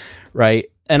SAG, right?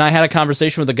 And I had a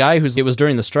conversation with a guy it was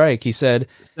during the strike. He said...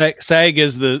 SAG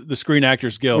is the Screen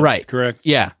Actors Guild, right? Correct?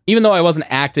 Yeah. Even though I wasn't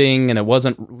acting and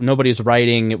nobody was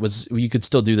writing, you could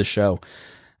still do the show.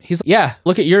 He's like, yeah,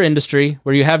 look at your industry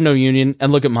where you have no union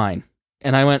and look at mine.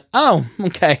 And I went, oh,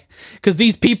 okay. Because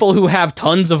these people who have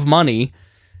tons of money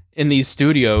in these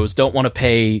studios don't want to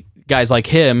pay guys like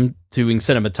him doing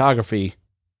cinematography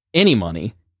any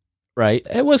money, right?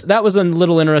 That was a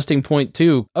little interesting point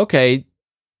too. Okay,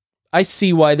 I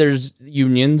see why there's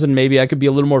unions, and maybe I could be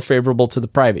a little more favorable to the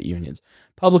private unions.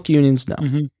 Public unions, no.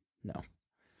 Mm-hmm. No.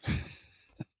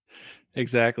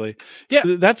 Exactly. Yeah,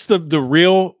 that's the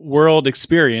real world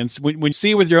experience. When you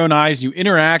see it with your own eyes, you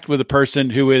interact with a person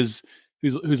who's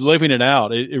living it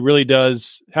out. It really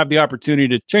does have the opportunity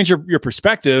to change your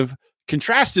perspective,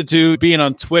 contrasted to being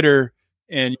on Twitter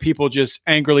and people just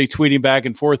angrily tweeting back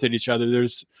and forth at each other.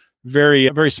 There's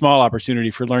very small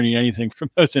opportunity for learning anything from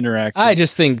those interactions. I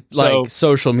just think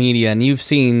social media, and you've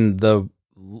seen the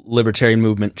libertarian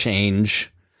movement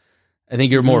change. I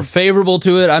think you're more favorable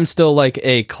to it. I'm still like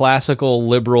a classical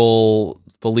liberal,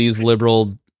 believes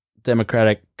liberal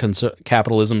democratic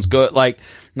capitalism's good. Like, I'm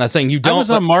not saying you don't. I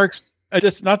was on Mark's,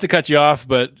 just not to cut you off,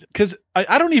 but because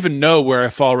I don't even know where I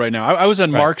fall right now. I was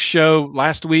on Mark's show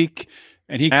last week,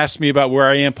 and he asked me about where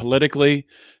I am politically.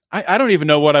 I don't even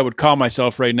know what I would call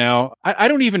myself right now. I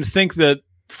don't even think that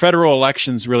federal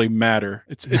elections really matter.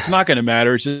 It's not going to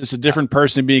matter. It's just a different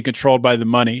person being controlled by the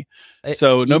money.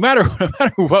 So no matter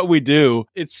what we do,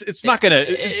 it's not going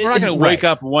to. We're not going to wake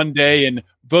up one day and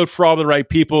vote for all the right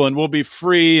people, and we'll be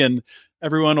free, and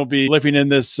everyone will be living in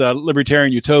this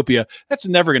libertarian utopia. That's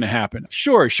never going to happen.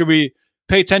 Sure, should we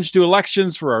pay attention to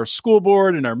elections for our school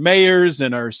board and our mayors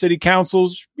and our city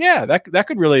councils? Yeah, that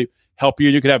could really help you.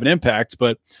 You could have an impact.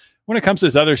 But when it comes to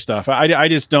this other stuff, I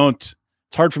just don't.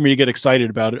 It's hard for me to get excited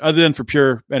about it, other than for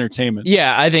pure entertainment.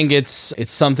 Yeah, I think it's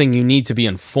something you need to be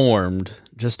informed,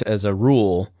 just as a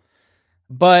rule.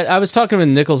 But I was talking with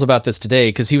Nichols about this today,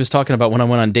 because he was talking about when I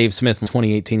went on Dave Smith in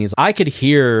 2018. I could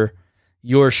hear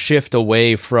your shift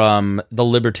away from the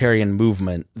libertarian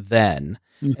movement then.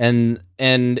 Mm-hmm.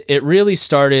 And it really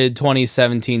started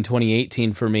 2017,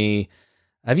 2018 for me.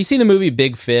 Have you seen the movie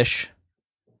Big Fish?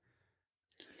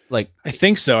 Like, I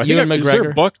think so. I think is there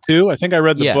a book too? I think I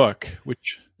read the book.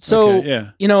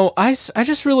 I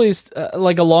just realized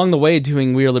like along the way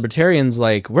doing We Are Libertarians,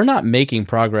 like, we're not making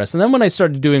progress. And then when I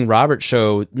started doing Robert's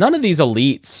show, none of these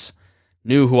elites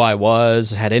knew who I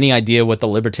was, had any idea what the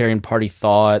Libertarian Party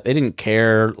thought. They didn't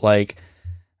care, like,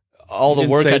 all the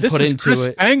work I'd put into Chris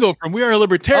it. Spangle from We Are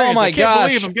Libertarians. Oh my gosh. I can't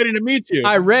believe I'm getting to meet you.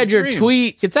 I read your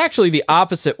tweets. It's actually the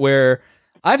opposite, where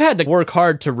I've had to work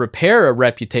hard to repair a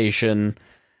reputation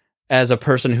as a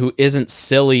person who isn't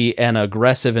silly and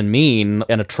aggressive and mean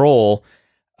and a troll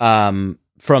from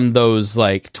those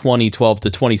like 2012 to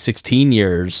 2016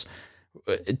 years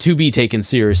to be taken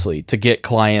seriously, to get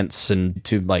clients and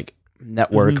to like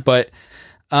network. Mm-hmm. But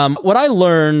what I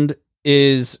learned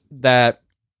is that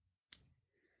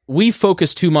we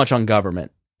focus too much on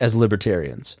government as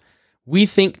libertarians. We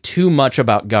think too much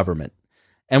about government,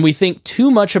 and we think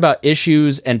too much about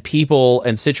issues and people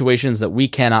and situations that we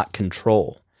cannot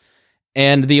control.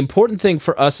 And the important thing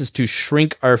for us is to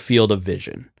shrink our field of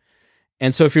vision.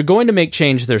 And so if you're going to make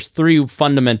change, there's three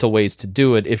fundamental ways to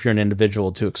do it if you're an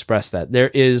individual to express that. There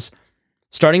is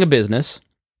starting a business,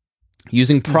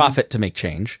 using profit to make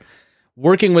change,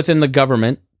 working within the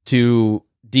government to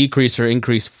decrease or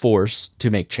increase force to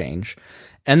make change.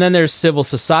 And then there's civil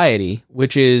society,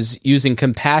 which is using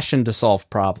compassion to solve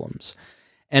problems.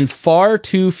 And far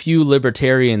too few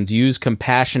libertarians use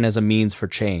compassion as a means for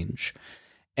change.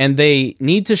 And they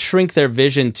need to shrink their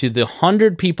vision to the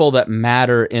 100 people that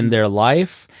matter in their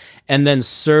life and then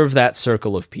serve that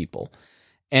circle of people.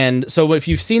 And so if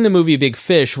you've seen the movie Big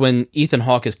Fish, when Ethan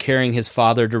Hawke is carrying his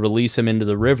father to release him into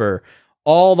the river,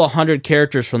 all the 100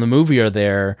 characters from the movie are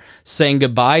there saying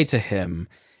goodbye to him.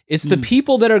 It's the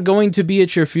people that are going to be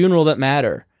at your funeral that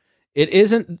matter. It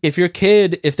isn't if your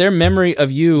kid, if their memory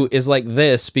of you is like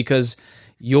this because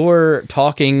you're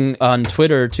talking on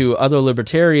Twitter to other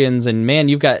libertarians and man,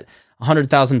 you've got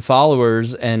 100,000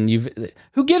 followers and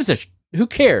who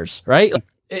cares, right?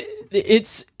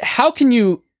 It's how can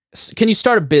you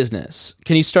start a business?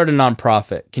 Can you start a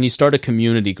nonprofit? Can you start a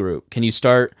community group? Can you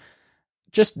start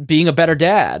just being a better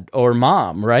dad or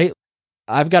mom, right?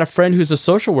 I've got a friend who's a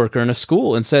social worker in a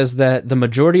school and says that the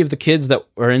majority of the kids that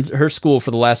are in her school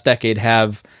for the last decade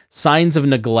have signs of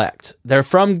neglect. They're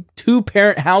from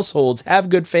 2-parent households, have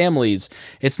good families.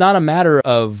 It's not a matter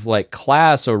of like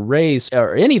class or race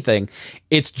or anything.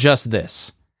 It's just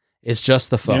this. It's just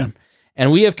the phone. Yeah.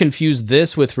 And we have confused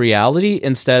this with reality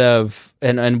instead of,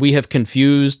 and we have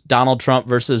confused Donald Trump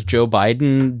versus Joe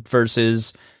Biden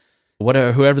versus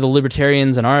whoever the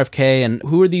libertarians and RFK and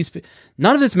who are these.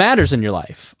 None of this matters in your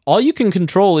life. All you can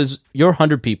control is your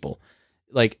 100 people,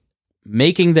 like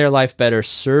making their life better,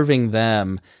 serving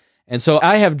them. And so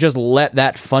I have just let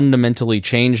that fundamentally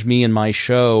change me and my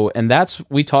show. And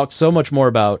we talk so much more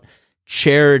about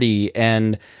charity.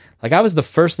 And like, I was the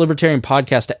first libertarian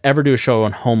podcast to ever do a show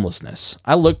on homelessness.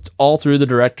 I looked all through the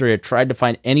directory. I tried to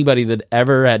find anybody that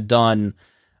ever had done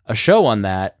a show on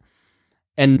that.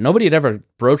 And nobody had ever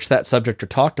broached that subject or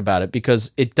talked about it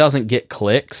because it doesn't get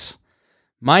clicks.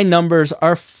 My numbers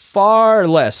are far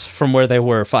less from where they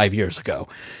were 5 years ago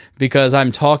because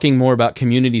I'm talking more about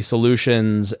community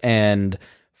solutions and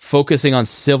focusing on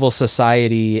civil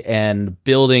society and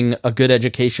building a good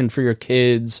education for your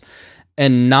kids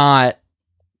and not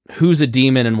who's a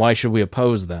demon and why should we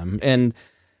oppose them. And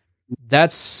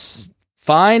that's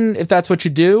fine if that's what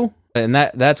you do. And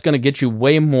that's going to get you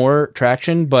way more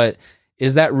traction, but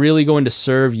is that really going to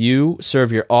serve you,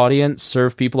 serve your audience,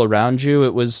 serve people around you?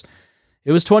 It was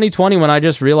 2020 when I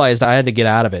just realized I had to get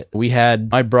out of it.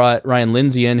 I brought Ryan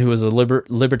Lindsay in, who was a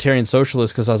libertarian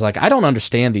socialist, because I was like, I don't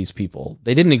understand these people.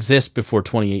 They didn't exist before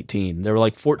 2018. There were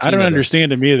like 14. I don't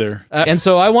understand them either. And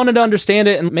so I wanted to understand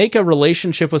it and make a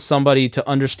relationship with somebody to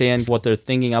understand what they're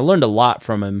thinking. I learned a lot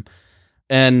from him.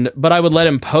 But I would let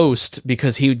him post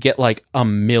because he would get like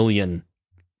 1 million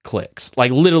clicks,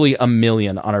 like literally 1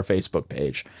 million on our Facebook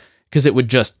page, because it would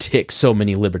just tick so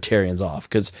many libertarians off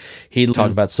because he'd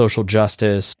talk about social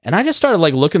justice. And I just started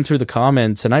like looking through the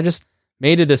comments and I just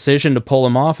made a decision to pull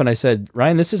him off. And I said,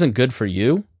 Ryan, this isn't good for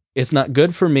you. It's not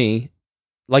good for me,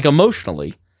 like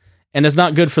emotionally, and it's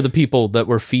not good for the people that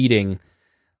we're feeding.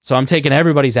 So I'm taking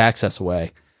everybody's access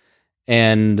away.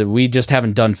 And we just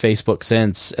haven't done Facebook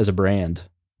since as a brand.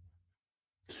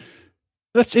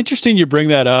 That's interesting you bring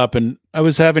that up. And I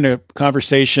was having a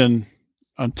conversation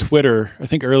on Twitter, I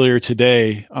think earlier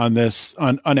today, on this,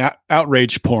 on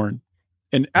outrage porn.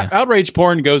 And outrage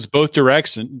porn goes both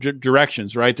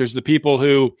directions, right? There's the people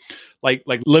who, like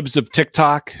libs of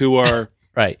TikTok, who are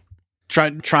right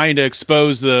trying to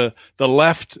expose the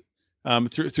left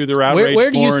through their outrage porn.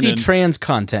 Where do you see trans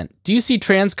content? Do you see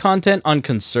trans content on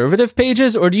conservative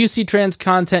pages, or do you see trans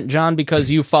content, John, because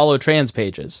you follow trans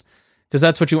pages? Because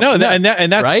that's what you want. No, and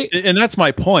that's right, and that's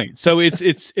my point. So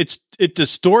it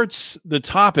distorts the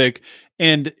topic,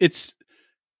 and it's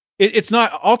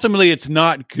not ultimately it's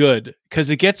not good because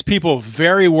it gets people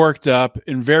very worked up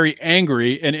and very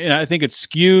angry, and I think it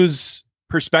skews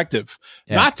perspective.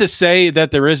 Yeah. Not to say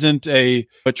that there isn't a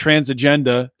trans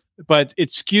agenda, but it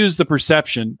skews the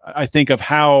perception, I think, of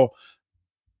how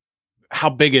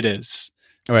big it is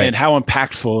and how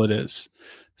impactful it is.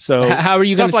 So how are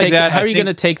you going to take that? How are you going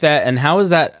to take that, and how does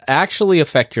that actually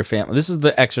affect your family? This is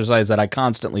the exercise that I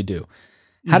constantly do.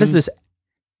 How does this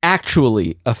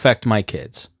actually affect my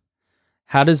kids?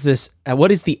 What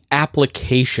is the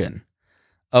application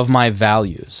of my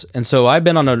values? And so I've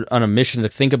been on a mission to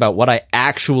think about what I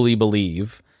actually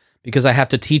believe, because I have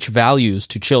to teach values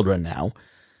to children now.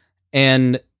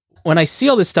 And when I see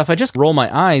all this stuff, I just roll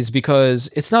my eyes, because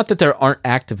it's not that there aren't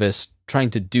activists trying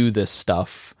to do this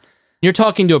stuff. You're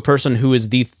talking to a person who is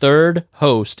the third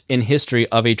host in history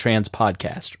of a trans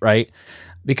podcast, right?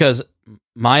 Because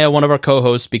Maya, one of our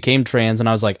co-hosts, became trans, and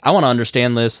I was like, I want to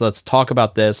understand this. Let's talk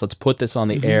about this. Let's put this on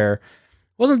the air. It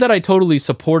wasn't that I totally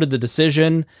supported the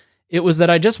decision. It was that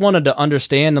I just wanted to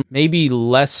understand. Maybe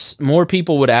more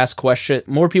people would ask questions,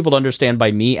 more people to understand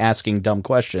by me asking dumb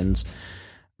questions.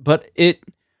 But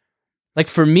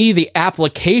for me, the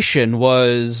application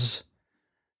was,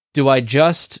 do I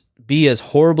just be as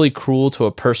horribly cruel to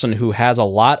a person who has a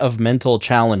lot of mental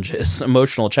challenges,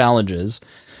 emotional challenges,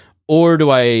 or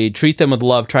do I treat them with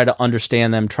love, try to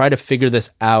understand them, try to figure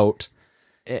this out?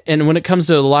 And when it comes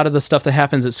to a lot of the stuff that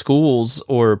happens at schools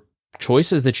or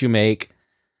choices that you make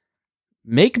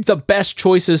the best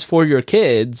choices for your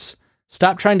kids.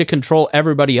 Stop trying to control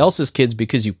everybody else's kids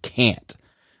because you can't.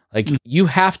 You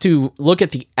have to look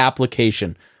at the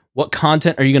application. What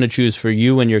content are you going to choose for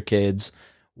you and your kids?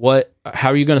 How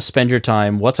are you going to spend your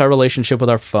time? What's our relationship with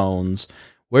our phones?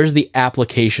 Where's the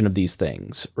application of these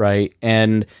things, right?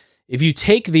 And if you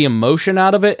take the emotion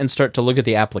out of it and start to look at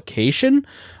the application,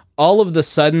 all of the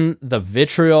sudden, the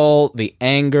vitriol, the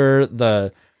anger,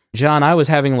 the John, I was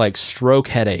having like stroke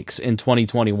headaches in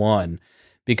 2021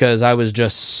 because I was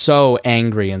just so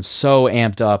angry and so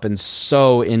amped up and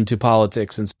so into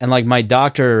politics. And like my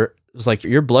doctor was like,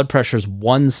 your blood pressure is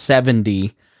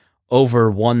 170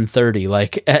 over 130.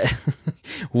 Like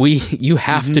you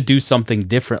have to do something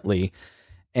differently.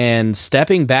 And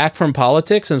stepping back from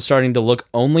politics and starting to look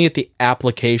only at the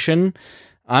application,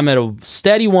 I'm at a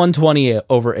steady 120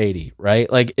 over 80, right?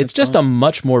 Like it's just a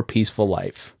much more peaceful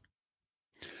life.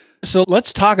 So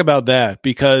let's talk about that,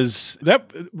 because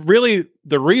that really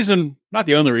the reason, not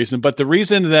the only reason, but the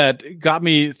reason that got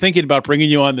me thinking about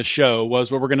bringing you on the show was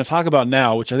what we're going to talk about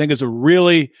now, which I think is a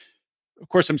really, of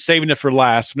course, I'm saving it for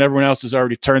last when everyone else has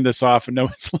already turned this off and no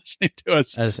one's listening to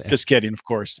us. Just kidding, of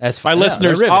course. My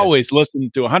listeners always listen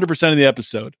to 100% of the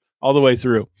episode all the way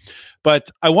through.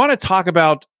 But I want to talk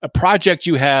about a project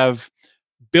you have,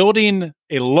 building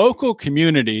a local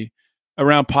community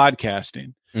around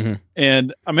podcasting. Mm-hmm.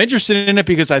 And I'm interested in it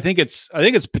because I think it's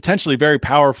potentially very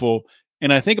powerful,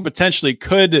 and I think it potentially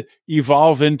could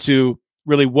evolve into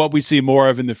really what we see more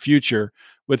of in the future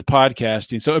with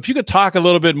podcasting. So if you could talk a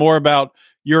little bit more about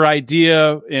your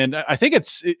idea, and I think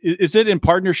is it in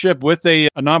partnership with a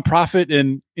nonprofit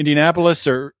in Indianapolis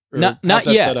or not yet.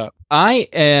 Set up? I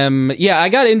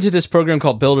got into this program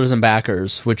called Builders and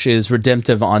Backers, which is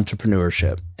redemptive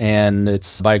entrepreneurship, and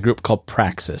it's by a group called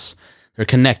Praxis. They're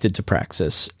connected to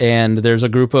Praxis, and there's a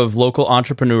group of local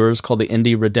entrepreneurs called the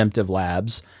Indie Redemptive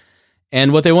Labs.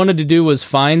 And what they wanted to do was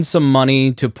find some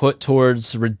money to put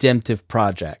towards redemptive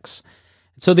projects.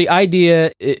 So the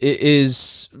idea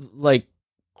is like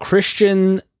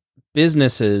Christian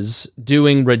businesses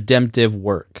doing redemptive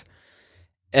work,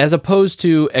 as opposed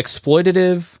to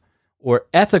exploitative or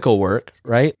ethical work,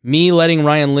 right? Me letting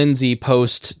Ryan Lindsay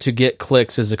post to get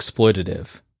clicks is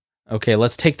exploitative. Okay,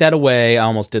 let's take that away. I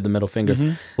almost did the middle finger.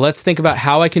 Mm-hmm. Let's think about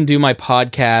how I can do my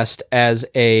podcast as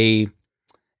a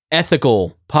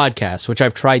ethical podcast, which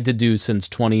I've tried to do since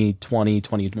 2020,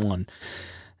 2021.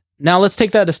 Now let's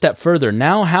take that a step further.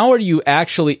 Now, how are you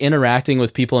actually interacting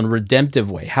with people in a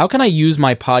redemptive way? How can I use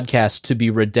my podcast to be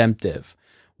redemptive?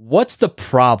 What's the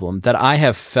problem that I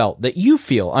have felt, that you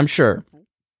feel, I'm sure,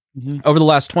 over the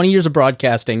last 20 years of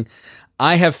broadcasting,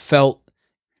 I have felt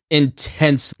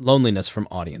intense loneliness from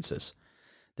audiences.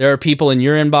 There are people in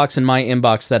your inbox and my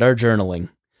inbox that are journaling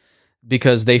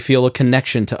because they feel a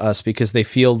connection to us, because they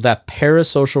feel that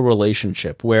parasocial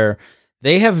relationship where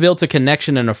they have built a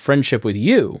connection and a friendship with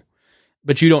you,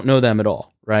 but you don't know them at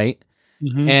all, right?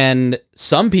 Mm-hmm. And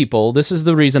some people, this is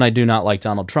the reason I do not like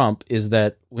Donald Trump, is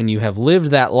that when you have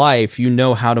lived that life, you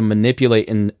know how to manipulate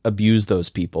and abuse those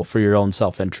people for your own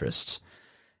self-interests.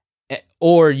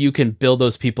 Or you can build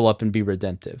those people up and be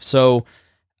redemptive. So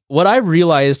what I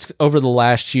realized over the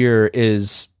last year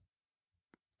is,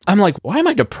 I'm like, why am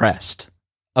I depressed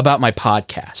about my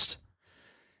podcast?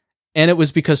 And it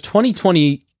was because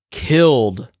 2020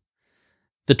 killed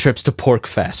the trips to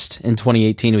PorkFest in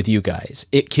 2018 with you guys.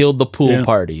 It killed the pool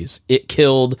parties. It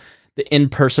killed the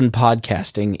in-person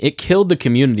podcasting. It killed the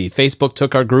community. Facebook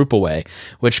took our group away,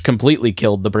 which completely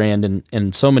killed the brand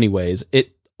in so many ways.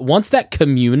 Once that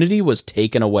community was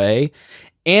taken away,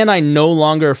 and I no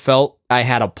longer felt I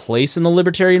had a place in the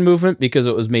libertarian movement because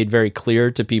it was made very clear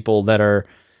to people that are,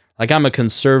 like, I'm a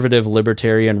conservative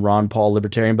libertarian, Ron Paul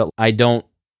libertarian, but I don't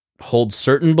hold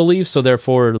certain beliefs, so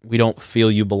therefore we don't feel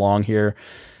you belong here.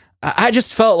 I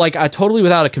just felt like I totally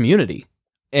without a community,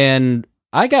 and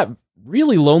I got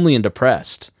really lonely and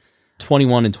depressed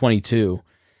 21 and 22,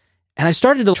 and I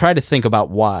started to try to think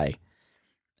about why.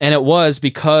 And it was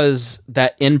because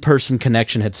that in-person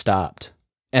connection had stopped.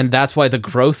 And that's why the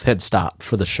growth had stopped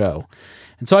for the show.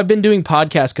 And so I've been doing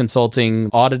podcast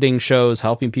consulting, auditing shows,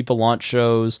 helping people launch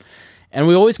shows. And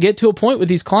we always get to a point with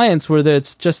these clients where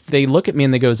it's just, they look at me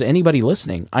and they go, is anybody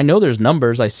listening? I know there's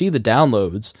numbers, I see the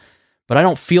downloads, but I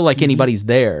don't feel like anybody's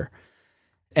there.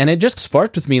 And it just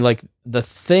sparked with me, like, the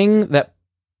thing that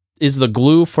is the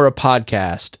glue for a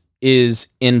podcast is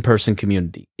in-person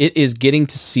community. It is getting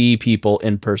to see people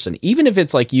in person, even if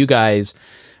it's like you guys,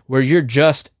 where you're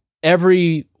just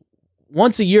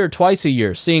once a year, twice a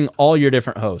year, seeing all your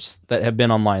different hosts that have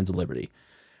been on Lions of Liberty,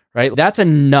 right? That's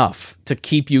enough to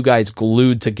keep you guys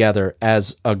glued together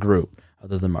as a group,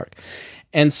 other than Mark.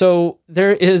 And so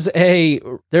there's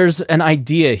an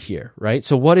idea here, right?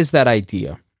 So what is that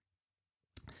idea?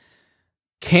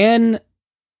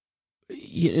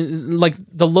 Like,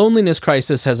 the loneliness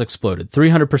crisis has exploded.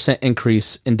 300%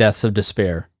 increase in deaths of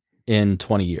despair in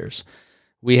 20 years.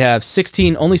 We have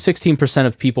only 16%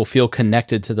 of people feel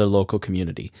connected to their local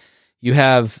community. You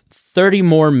have 30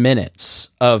 more minutes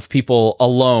of people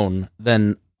alone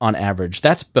than on average.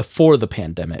 That's before the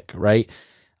pandemic, right?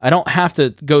 I don't have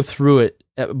to go through it.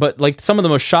 But like some of the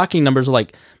most shocking numbers are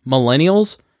like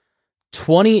millennials,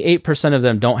 28% of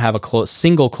them don't have a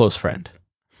single close friend.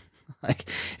 Like,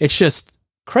 it's just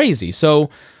crazy. So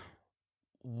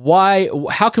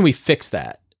how can we fix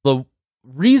that? The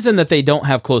reason that they don't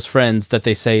have close friends that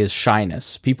they say is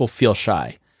shyness. People feel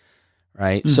shy,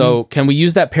 right? Mm-hmm. So can we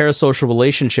use that parasocial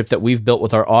relationship that we've built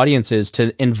with our audiences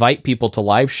to invite people to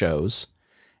live shows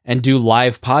and do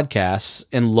live podcasts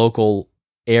in local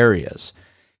areas?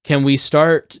 Can we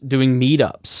start doing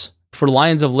meetups? For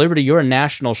Lions of Liberty, you're a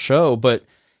national show, but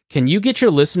can you get your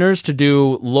listeners to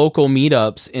do local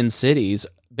meetups in cities?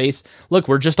 Look,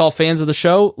 we're just all fans of the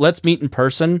show. Let's meet in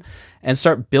person and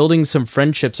start building some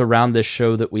friendships around this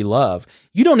show that we love.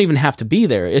 You don't even have to be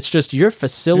there. It's just you're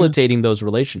facilitating those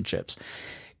relationships.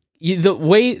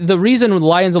 The reason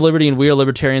Lions of Liberty and We Are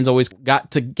Libertarians always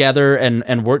got together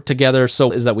and worked together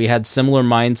is that we had similar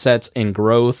mindsets in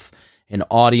growth, in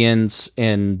audience,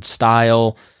 in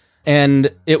style.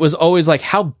 And it was always like,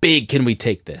 how big can we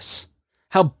take this?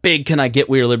 How big can I get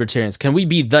We Are Libertarians? Can we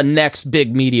be the next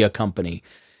big media company?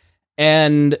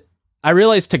 And I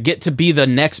realized to get to be the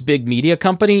next big media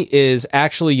company is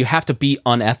actually you have to be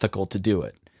unethical to do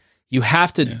it. You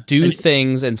have to do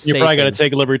things and say you're probably got to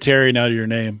take libertarian out of your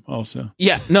name also.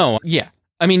 Yeah.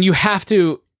 I mean, you have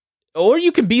to, or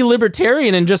you can be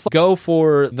libertarian and just go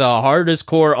for the hardest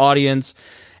core audience.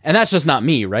 And that's just not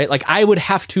me, right? Like I would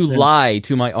have to lie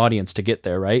to my audience to get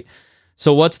there, right?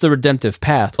 So what's the redemptive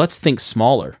path? Let's think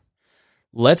smaller.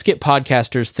 Let's get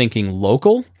podcasters thinking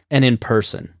local and in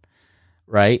person,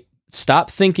 right? Stop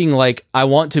thinking like I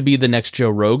want to be the next Joe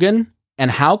Rogan. And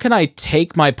how can I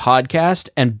take my podcast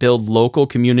and build local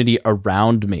community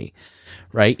around me,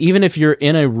 right? Even if you're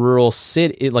in a rural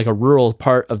city, like a rural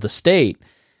part of the state,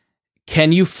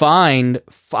 can you find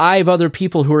 5 other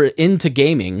people who are into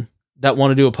gaming that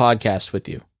want to do a podcast with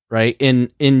you, right?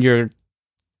 In your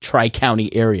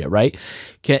Tri-County area, right?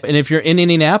 And if you're in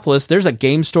Indianapolis, there's a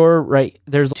game store, right?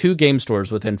 There's 2 game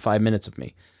stores within 5 minutes of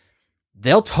me.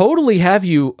 They'll totally have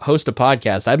you host a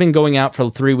podcast. I've been going out for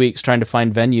 3 weeks trying to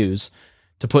find venues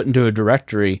to put into a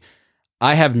directory.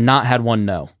 I have not had one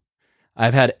no.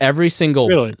 I've had every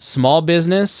single small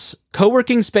business,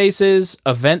 co-working spaces,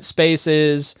 event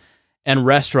spaces, and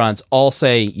restaurants all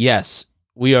say, yes,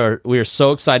 we are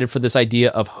so excited for this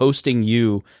idea of hosting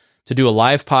you to do a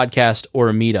live podcast or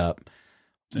a meetup.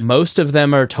 Most of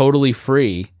them are totally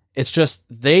free. It's just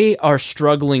they are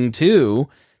struggling too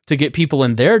to get people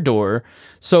in their door.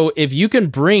 So if you can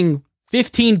bring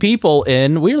 15 people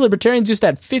in, We Are Libertarians used to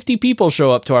have 50 people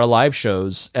show up to our live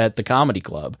shows at the comedy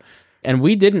club. And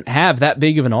we didn't have that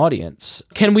big of an audience.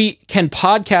 Can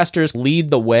podcasters lead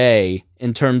the way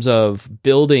in terms of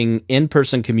building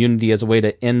in-person community as a way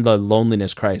to end the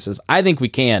loneliness crisis? I think we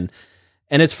can.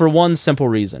 And it's for one simple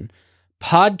reason.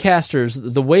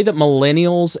 Podcasters, the way that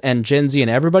millennials and Gen Z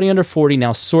and everybody under 40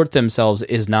 now sort themselves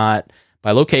is not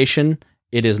by location,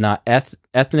 it is not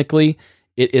ethnically,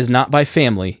 it is not by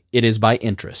family, it is by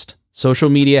interest. Social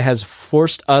media has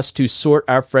forced us to sort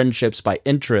our friendships by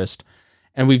interest.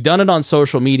 And we've done it on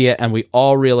social media, and we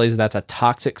all realize that's a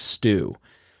toxic stew.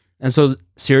 And so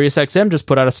SiriusXM just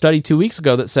put out a study 2 weeks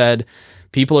ago that said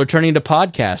people are turning to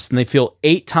podcasts, and they feel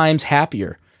 8 times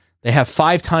happier. They have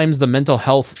 5 times the mental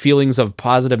health feelings of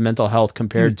positive mental health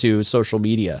compared to social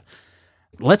media.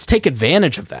 Let's take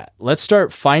advantage of that. Let's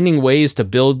start finding ways to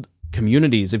build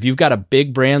communities. If you've got a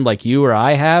big brand like you or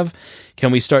I have,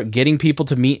 can we start getting people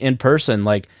to meet in person?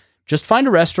 Like, just find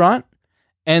a restaurant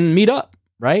and meet up,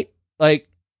 right? Like,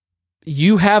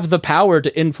 you have the power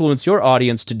to influence your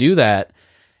audience to do that.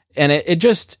 And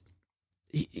it's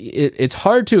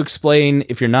hard to explain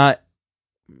if you're not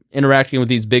interacting with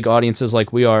these big audiences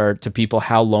like we are to people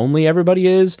how lonely everybody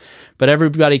is. But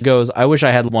everybody goes, I wish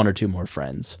I had 1 or 2 more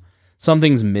friends.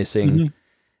 Something's missing. Mm-hmm.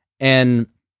 And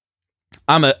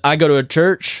I go to a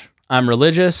church. I'm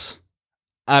religious.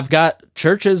 I've got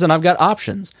churches and I've got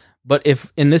options. But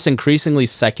if in this increasingly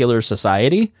secular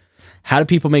society, how do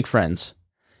people make friends?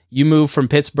 You move from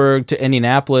Pittsburgh to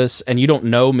Indianapolis and you don't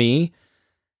know me.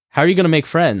 How are you going to make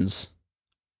friends?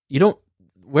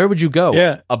 Where would you go?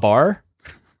 Yeah. A bar?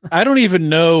 I don't even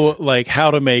know like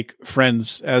how to make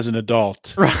friends as an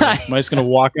adult. Right. Am I just going to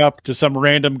walk up to some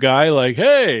random guy like,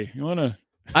 hey, you want to?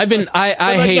 I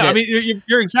hate it. I mean,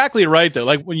 you're exactly right though.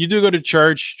 Like when you do go to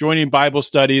church, joining Bible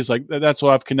studies, like that's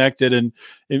why I've connected and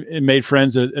made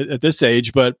friends at this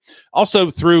age, but also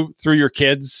through your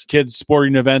kids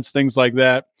sporting events, things like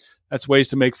that. That's ways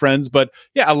to make friends. But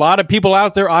yeah, a lot of people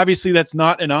out there, obviously that's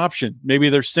not an option. Maybe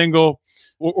they're single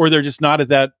or they're just not at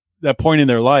that point in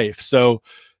their life. So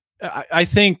I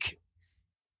think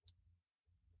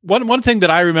One thing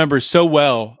that I remember so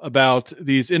well about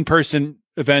these in-person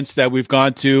events that we've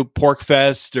gone to, Pork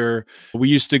Fest, or we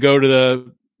used to go to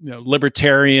the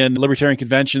libertarian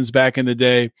conventions back in the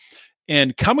day,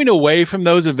 and coming away from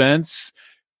those events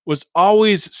was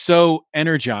always so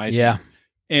energizing. Yeah.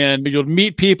 And you'll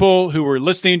meet people who were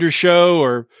listening to your show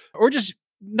or just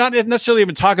not necessarily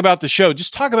even talk about the show,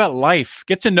 just talk about life,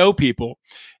 get to know people.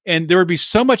 And there would be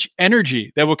so much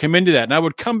energy that would come into that. And I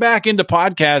would come back into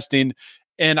podcasting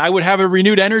and I would have a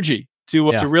renewed energy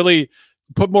to really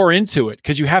put more into it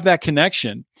because you have that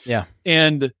connection. Yeah.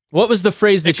 And what was the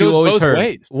phrase that you always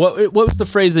heard? What was the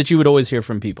phrase that you would always hear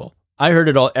from people? I heard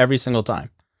it every single time.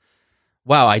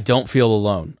 Wow, I don't feel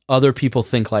alone. Other people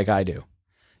think like I do.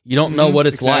 You don't know what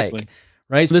it's like,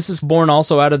 right? So this is born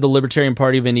also out of the Libertarian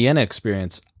Party of Indiana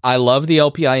experience. I love the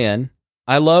LPIN.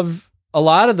 I love a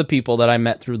lot of the people that I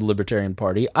met through the Libertarian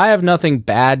Party. I have nothing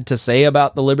bad to say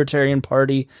about the Libertarian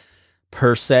Party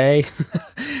per se,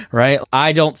 right?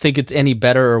 I don't think it's any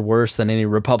better or worse than any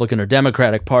Republican or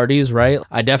Democratic parties, right?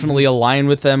 I definitely align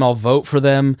with them. I'll vote for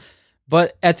them.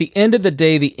 But at the end of the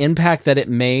day, the impact that it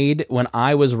made when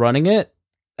I was running it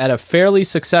at a fairly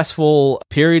successful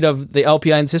period of the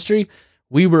LPIN's history,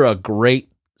 we were a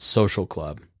great social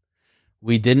club.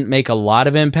 We didn't make a lot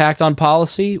of impact on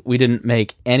policy. We didn't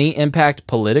make any impact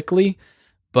politically.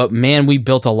 But man, we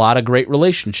built a lot of great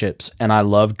relationships. And I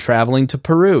loved traveling to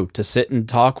Peru to sit and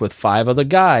talk with 5 other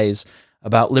guys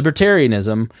about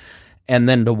libertarianism. And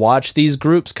then to watch these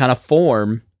groups kind of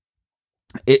form,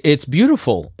 it's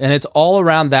beautiful. And it's all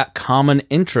around that common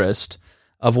interest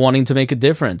of wanting to make a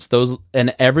difference.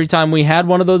 And every time we had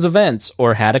one of those events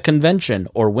or had a convention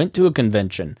or went to a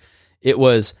convention, it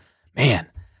was, man,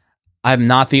 I'm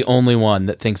not the only one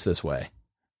that thinks this way.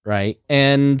 Right.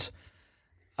 And,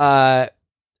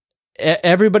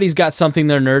 everybody's got something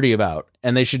they're nerdy about,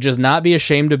 and they should just not be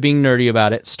ashamed of being nerdy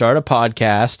about it. Start a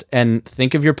podcast and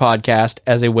think of your podcast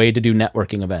as a way to do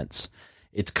networking events.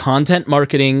 It's content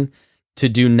marketing to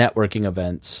do networking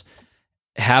events.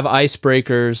 Have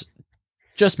icebreakers,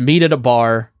 just meet at a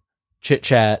bar, chit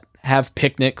chat, have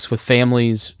picnics with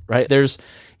families, right? This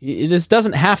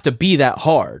doesn't have to be that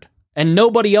hard. And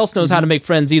nobody else knows how to make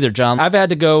friends either, John. I've had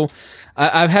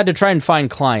to try and find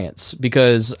clients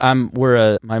because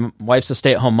my wife's a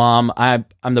stay-at-home mom. I'm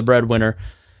the breadwinner,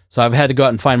 so I've had to go out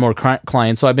and find more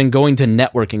clients. So I've been going to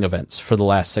networking events for the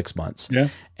last 6 months. Yeah.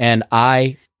 And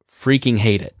I freaking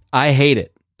hate it. I hate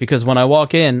it because when I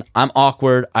walk in, I'm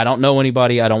awkward. I don't know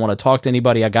anybody. I don't want to talk to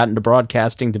anybody. I got into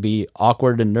broadcasting to be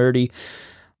awkward and nerdy.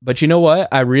 But you know what?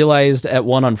 I realized at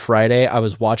one on Friday, I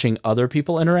was watching other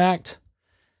people interact,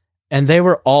 and they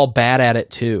were all bad at it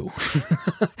too.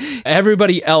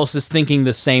 Everybody else is thinking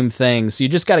the same thing. So you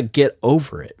just got to get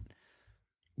over it.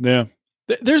 Yeah.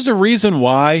 There's a reason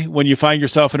why when you find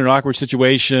yourself in an awkward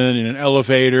situation in an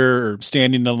elevator or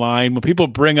standing in line, when people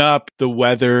bring up the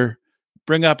weather,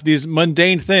 bring up these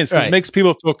mundane things, it makes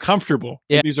people feel comfortable.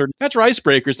 Yeah. These are natural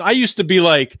icebreakers. I used to be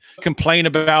like, complain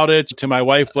about it to my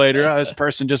wife later. Oh, this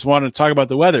person just wanted to talk about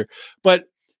the weather.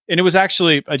 And it was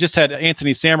actually, I just had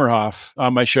Anthony Samerhoff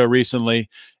on my show recently,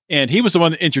 and he was the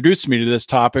one that introduced me to this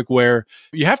topic where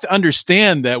you have to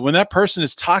understand that when that person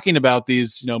is talking about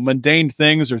these, mundane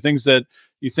things or things that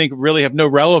you think really have no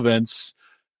relevance,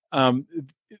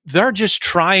 they're just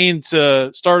trying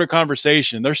to start a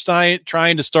conversation. They're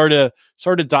trying to start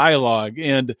a dialogue,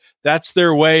 and that's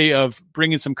their way of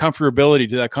bringing some comfortability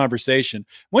to that conversation.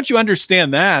 Once you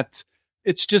understand that,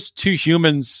 it's just two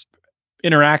humans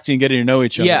interacting, getting to know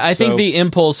each other. Yeah, I think the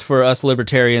impulse for us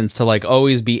libertarians to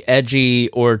always be edgy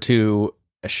or to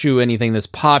eschew anything that's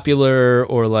popular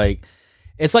or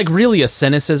it's really a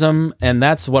cynicism, and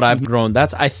that's what I've grown.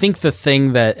 That's, I think, the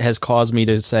thing that has caused me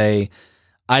to say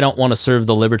I don't want to serve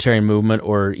the libertarian movement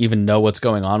or even know what's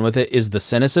going on with it is the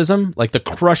cynicism, the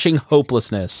crushing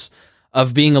hopelessness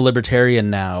of being a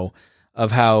libertarian now,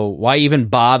 of why even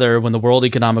bother when the World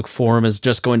Economic Forum is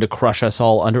just going to crush us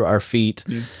all under our feet.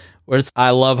 Yeah. I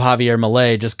love Javier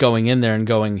Milei just going in there and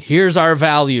going, here's our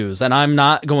values, and I'm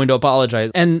not going to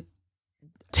apologize. And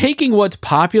taking what's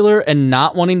popular and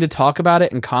not wanting to talk about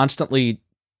it and constantly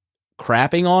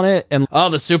crapping on it. And,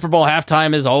 the Super Bowl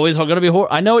halftime is always going to be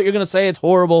horrible. I know what you're going to say. It's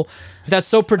horrible. That's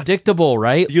so predictable,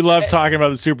 right? You love talking about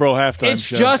the Super Bowl halftime It's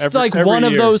show. Just every one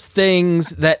year. Of those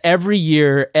things that every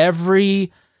year,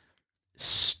 every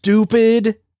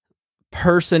stupid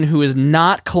person who is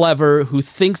not clever, who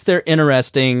thinks they're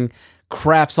interesting,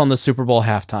 craps on the Super Bowl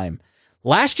halftime.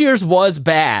 Last year's was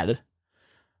bad,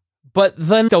 but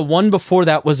then the one before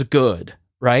that was good,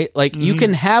 right? You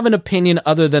can have an opinion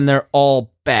other than they're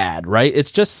all bad, right?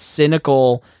 It's just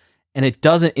cynical and it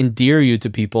doesn't endear you to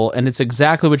people. And it's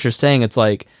exactly what you're saying. It's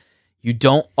like, you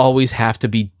don't always have to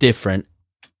be different.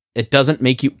 It doesn't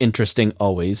make you interesting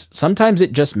always. Sometimes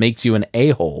it just makes you an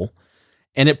a-hole,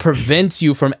 and it prevents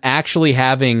you from actually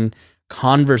having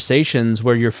conversations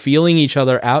where you're feeling each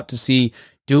other out to see,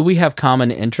 do we have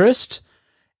common interest?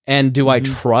 And do I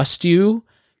trust you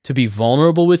to be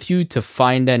vulnerable with you, to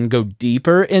find and go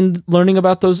deeper in learning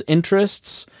about those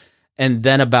interests and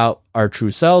then about our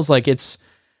true selves? Like,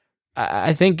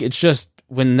 I think it's just,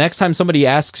 when next time somebody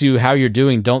asks you how you're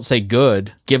doing, don't say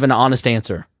good, give an honest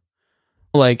answer.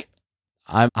 Like,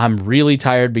 I'm really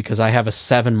tired because I have a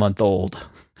 7-month-old.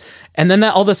 And then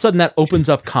that all of a sudden that opens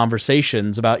up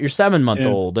conversations about your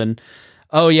 7-month-old. And,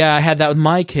 oh yeah, I had that with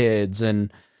my kids.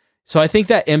 And so I think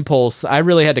that impulse, I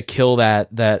really had to kill that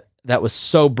was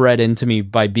so bred into me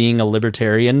by being a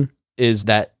libertarian, is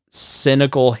that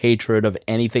cynical hatred of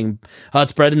anything. Oh,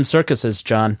 it's bred in circuses,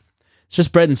 John. It's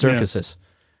just bred in circuses.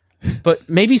 Yeah. But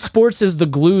maybe sports is the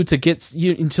glue to get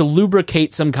you to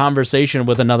lubricate some conversation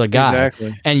with another guy.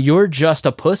 Exactly. And you're just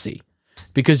a pussy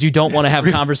because you don't want to have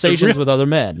conversations with other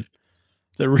men.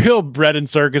 The real bread in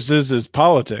circuses is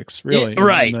politics, really. Yeah,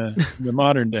 right. In the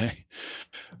modern day.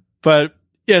 But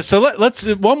yeah, so let's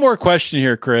one more question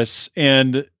here, Chris.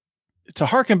 And to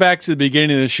harken back to the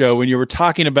beginning of the show when you were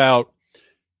talking about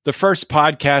the first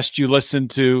podcast you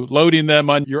listened to, loading them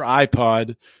on your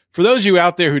iPod. For those of you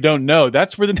out there who don't know,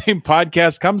 that's where the name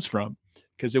podcast comes from,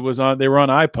 because they were on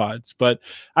iPods. But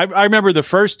I remember the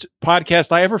first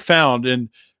podcast I ever found, and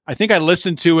I think I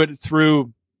listened to it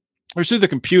through the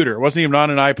computer. It wasn't even on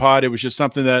an iPod. It was just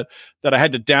something that I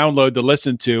had to download to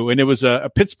listen to. And it was a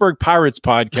Pittsburgh Pirates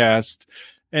podcast.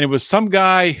 And it was some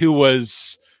guy who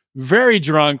was very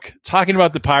drunk talking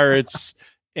about the Pirates.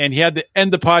 And he had to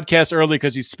end the podcast early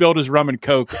because he spilled his rum and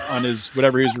Coke on his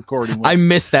whatever he was recording with. I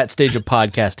miss that stage of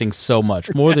podcasting so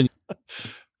much more than.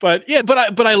 But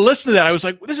I listened to that. I was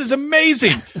like, this is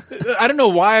amazing. I don't know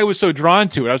why I was so drawn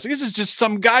to it. I was like, this is just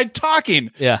some guy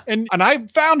talking. Yeah. And I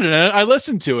found it and I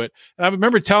listened to it. And I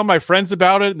remember telling my friends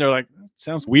about it, and they're like,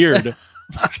 sounds weird.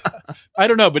 I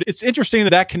don't know, but it's interesting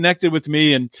that connected with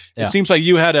me. And it seems like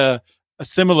you had a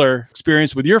similar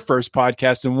experience with your first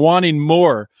podcast and wanting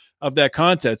more of that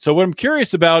content. So what I'm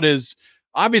curious about is,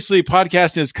 obviously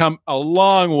podcasting has come a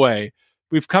long way.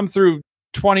 We've come through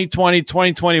 2020,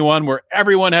 2021, where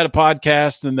everyone had a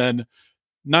podcast, and then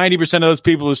 90% of those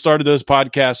people who started those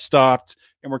podcasts stopped,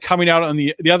 and we're coming out on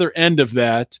the other end of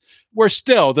that, where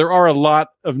still there are a lot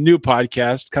of new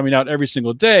podcasts coming out every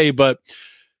single day. But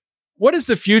what is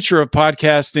the future of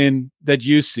podcasting that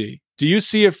you see? Do you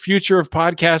see a future of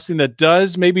podcasting that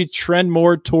does maybe trend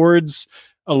more towards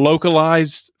a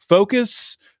localized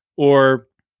focus, or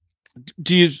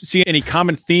do you see any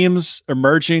common themes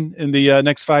emerging in the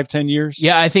next 5-10 years?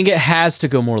 Yeah, I think it has to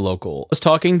go more local.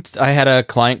 I had a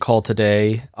client call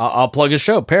today. I'll plug his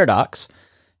show, Paradox.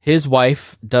 His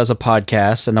wife does a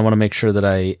podcast, and I want to make sure that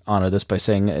I honor this by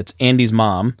saying it's Andy's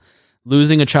mom.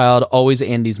 Losing a child, always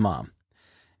Andy's mom.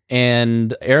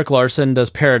 And Eric Larson does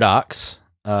Paradox.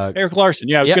 Eric Larson.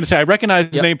 Yeah, I was going to say, I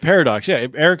recognize his name, Paradox. Yeah,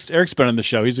 Eric's been on the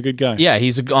show. He's a good guy. Yeah,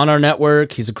 he's on our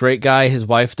network. He's a great guy. His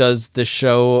wife does this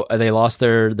show. They lost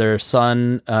their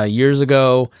son years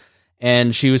ago,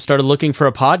 and she started looking for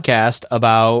a podcast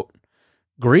about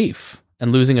grief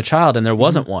and losing a child, and there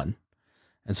wasn't one.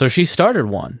 And so she started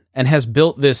one and has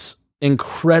built this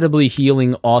incredibly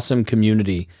healing, awesome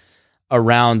community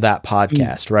around that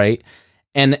podcast, right?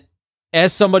 And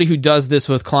as somebody who does this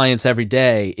with clients every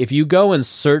day, if you go and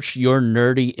search your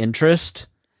nerdy interest,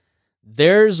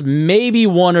 there's maybe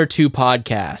 1 or 2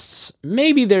 podcasts.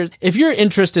 If your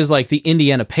interest is like the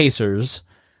Indiana Pacers,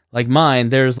 like mine,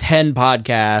 there's 10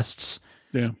 podcasts.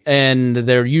 Yeah. And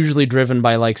they're usually driven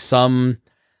by like some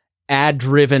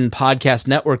ad-driven podcast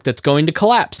network that's going to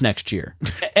collapse next year.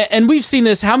 And we've seen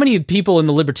this. How many people in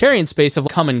the libertarian space have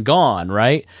come and gone,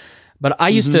 right? But I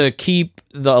used to keep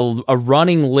a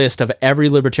running list of every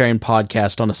libertarian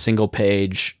podcast on a single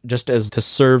page, just as to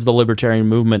serve the libertarian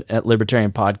movement at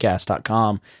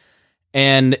libertarianpodcast.com.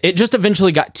 And it just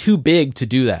eventually got too big to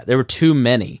do that. There were too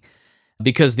many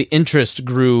because the interest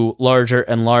grew larger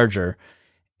and larger.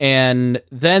 And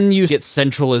then you get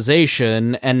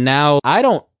centralization. And now I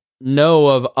don't know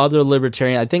of other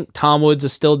libertarian. I think Tom Woods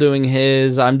is still doing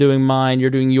his. I'm doing mine.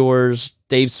 You're doing yours.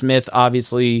 Dave Smith,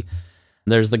 obviously.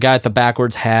 There's the guy with the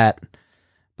backwards hat,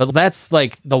 but that's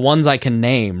like the ones I can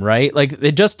name, right? Like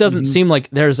it just doesn't seem like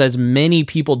there's as many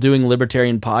people doing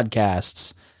libertarian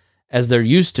podcasts as there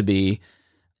used to be.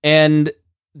 And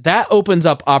that opens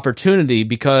up opportunity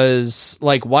because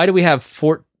like, why do we have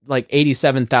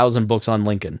 87,000 books on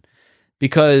Lincoln?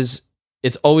 Because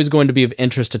it's always going to be of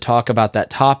interest to talk about that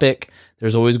topic.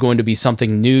 There's always going to be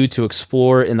something new to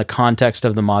explore in the context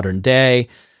of the modern day.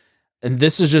 And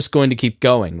this is just going to keep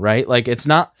going, right? Like it's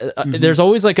not, there's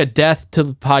always like a death to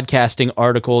the podcasting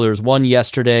article. There's one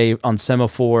yesterday on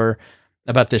Semaphore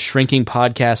about this shrinking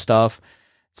podcast stuff.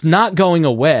 It's not going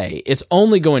away. It's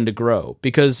only going to grow,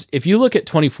 because if you look at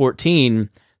 2014,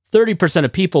 30%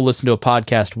 of people listen to a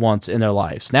podcast once in their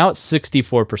lives. Now it's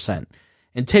 64%.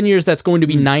 In 10 years, that's going to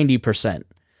be 90%.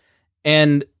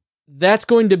 And that's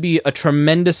going to be a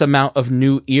tremendous amount of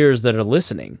new ears that are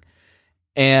listening.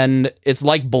 And it's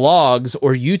like blogs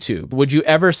or YouTube. Would you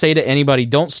ever say to anybody,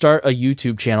 don't start a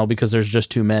YouTube channel because there's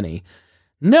just too many?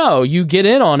 No, you get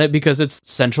in on it because it's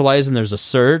centralized and there's a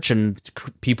search and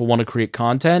people want to create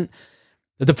content.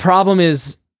 The problem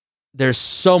is there's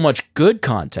so much good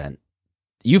content.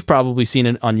 You've probably seen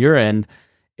it on your end.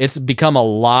 It's become a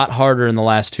lot harder in the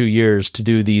last 2 years to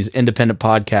do these independent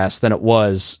podcasts than it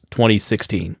was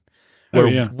 2016,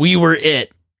 where we were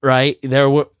it, right?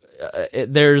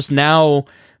 There's now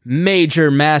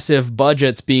major, massive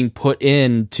budgets being put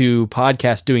into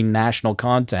podcasts doing national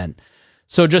content.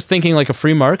 So just thinking like a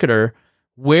free marketer,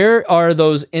 where are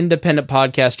those independent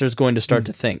podcasters going to start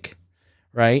to think,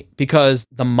 right? Because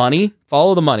the money,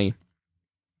 follow the money.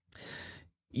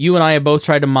 You and I have both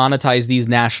tried to monetize these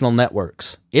national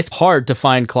networks. It's hard to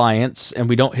find clients, and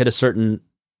we don't hit a certain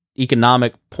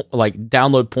economic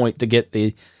download point to get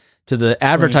to the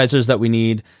advertisers that we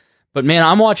need. But man,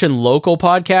 I'm watching local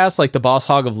podcasts like the Boss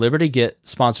Hog of Liberty get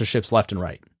sponsorships left and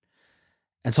right.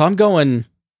 And so I'm going,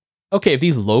 okay, if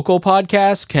these local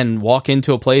podcasts can walk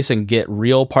into a place and get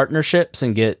real partnerships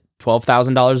and get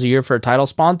 $12,000 a year for a title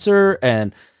sponsor,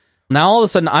 and now all of a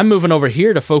sudden I'm moving over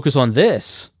here to focus on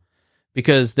this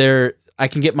because I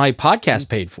can get my podcast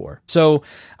paid for. So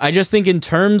I just think in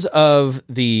terms of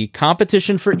the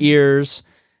competition for ears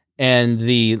and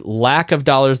the lack of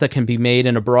dollars that can be made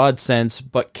in a broad sense,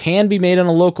 but can be made on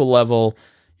a local level,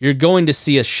 you're going to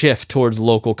see a shift towards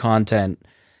local content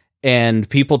and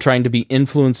people trying to be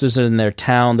influencers in their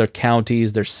town, their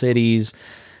counties, their cities.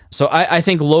 So I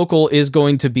think local is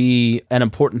going to be an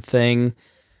important thing.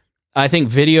 I think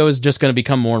video is just going to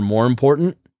become more and more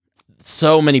important.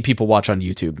 So many people watch on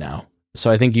YouTube now.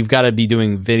 So I think you've got to be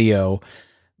doing video,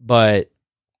 but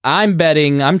I'm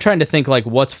trying to think like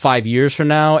what's 5 years from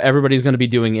now, everybody's going to be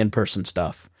doing in-person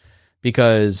stuff,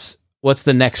 because what's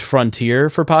the next frontier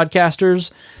for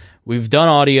podcasters? We've done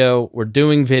audio, we're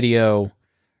doing video.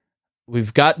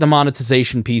 We've got the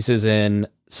monetization pieces in,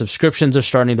 subscriptions are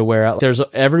starting to wear out.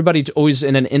 Everybody always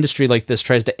in an industry like this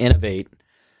tries to innovate.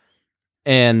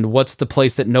 And what's the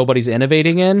place that nobody's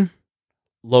innovating in?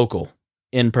 Local,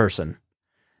 in person.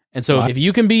 And so if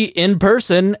you can be in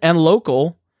person and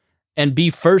local and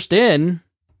be first in,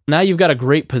 now you've got a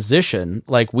great position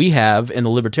like we have in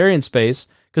the libertarian space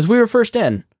because we were first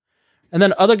in. And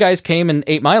then other guys came and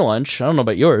ate my lunch. I don't know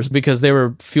about yours because they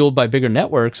were fueled by bigger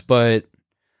networks, but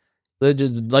they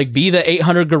just like be the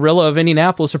 800 gorilla of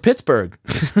Indianapolis or Pittsburgh,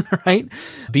 right?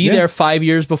 Be there 5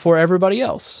 years before everybody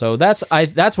else. So that's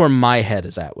where my head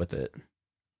is at with it.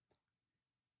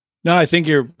 No, I think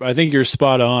you're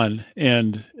spot on,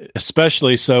 and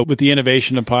especially so with the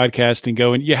innovation of podcasting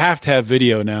going, you have to have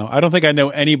video now. I don't think I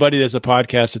know anybody that's a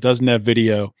podcast that doesn't have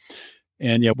video.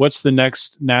 And what's the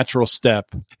next natural step?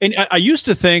 And I used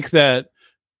to think that,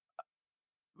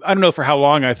 I don't know for how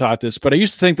long I thought this, but I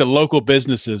used to think that local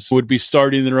businesses would be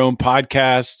starting their own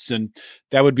podcasts, and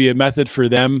that would be a method for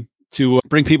them to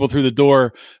bring people through the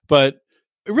door. But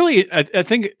really, I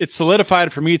think it's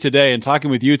solidified for me today and talking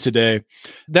with you today.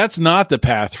 That's not the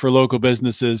path for local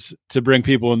businesses to bring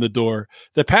people in the door.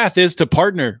 The path is to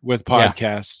partner with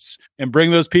podcasts and bring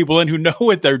those people in who know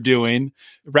what they're doing,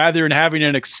 rather than having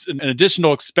an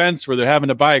additional expense where they're having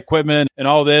to buy equipment and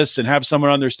all this and have someone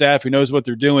on their staff who knows what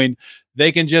they're doing.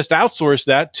 They can just outsource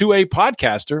that to a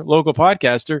podcaster, local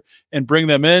podcaster, and bring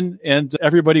them in, and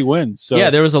everybody wins.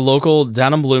 So there was a local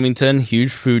down in Bloomington,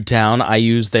 huge food town I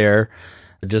used there.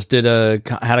 I just had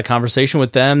a conversation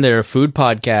with them. They're a food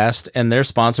podcast, and they're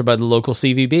sponsored by the local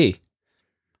CVB.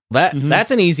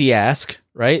 That's an easy ask,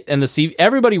 right? And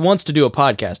everybody wants to do a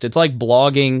podcast. It's like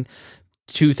blogging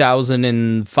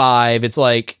 2005. It's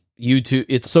like YouTube.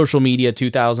 It's social media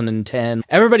 2010.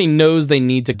 Everybody knows they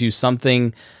need to do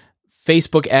something.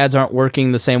 Facebook ads aren't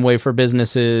working the same way for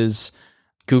businesses.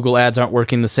 Google ads aren't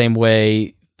working the same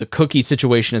way. The cookie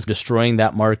situation is destroying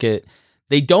that market.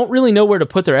 They don't really know where to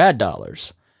put their ad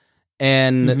dollars.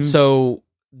 And so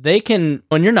they can,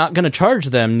 when you're not going to charge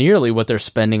them nearly what they're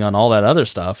spending on all that other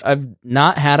stuff. I've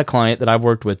not had a client that I've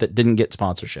worked with that didn't get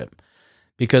sponsorship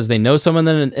because they know someone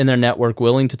in their network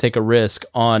willing to take a risk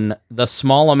on the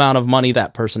small amount of money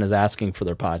that person is asking for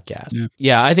their podcast.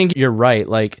 Yeah, I think you're right.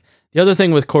 Like, the other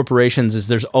thing with corporations is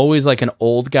there's always like an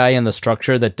old guy in the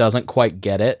structure that doesn't quite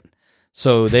get it.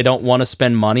 So they don't want to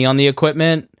spend money on the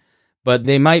equipment, but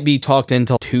they might be talked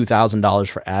into $2,000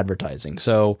 for advertising.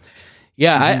 So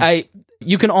yeah,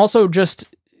 you can also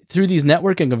just, through these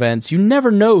networking events, you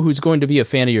never know who's going to be a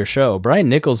fan of your show. Brian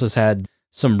Nichols has had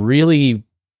some really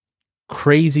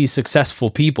crazy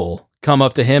successful people come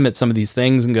up to him at some of these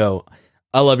things and go,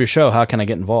 I love your show. How can I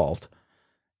get involved?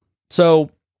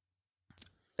 So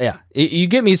yeah, you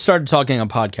get me started talking on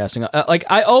podcasting. Like,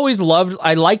 I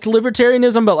liked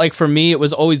libertarianism, but like for me, it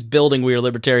was always building We Are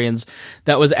Libertarians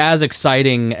that was as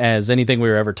exciting as anything we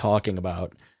were ever talking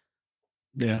about.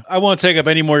 Yeah. I won't take up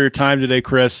any more of your time today,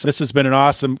 Chris. This has been an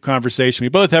awesome conversation. We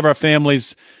both have our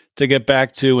families to get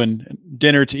back to and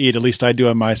dinner to eat. At least I do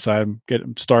on my side.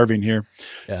 I'm starving here.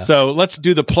 Yeah. So let's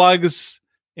do the plugs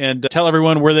and tell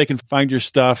everyone where they can find your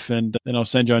stuff, and then I'll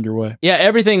send you on your way. Yeah,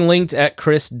 everything linked at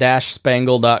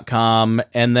chris-spangle.com,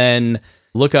 and then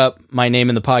look up my name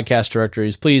in the podcast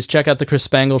directories. Please check out the Chris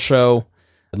Spangle Show.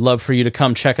 I'd love for you to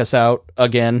come check us out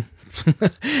again.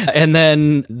 And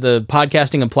then the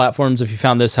podcasting and platforms, if you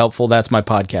found this helpful, that's my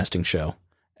podcasting show.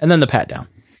 And then the Pat Down.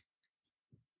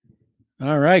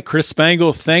 All right, Chris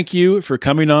Spangle, thank you for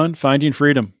coming on Finding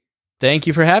Freedom. Thank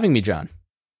you for having me, John.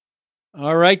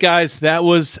 All right, guys, that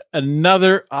was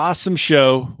another awesome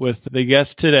show with the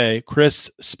guest today,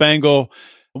 Chris Spangle.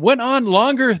 Went on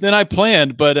longer than I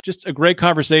planned, but just a great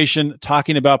conversation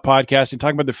talking about podcasting,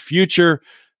 talking about the future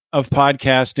of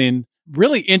podcasting.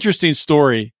 Really interesting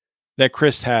story that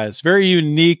Chris has. Very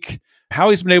unique,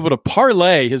 how he's been able to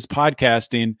parlay his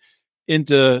podcasting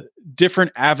into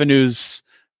different avenues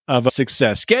of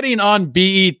success. Getting on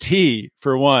BET,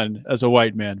 for one, as a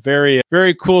white man. Very,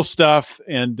 very cool stuff.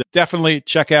 And definitely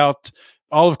check out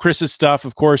all of Chris's stuff.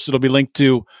 Of course, it'll be linked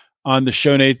to on the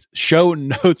show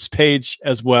notes page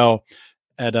as well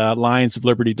at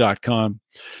lionsofliberty.com.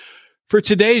 For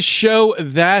today's show,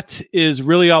 that is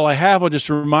really all I have. I'll just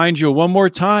remind you one more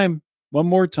time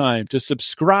to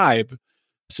subscribe.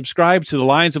 Subscribe to the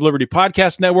Lions of Liberty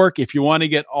Podcast Network if you want to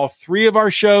get all three of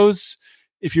our shows.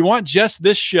 If you want just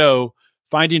this show,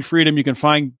 Finding Freedom, you can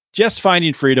find just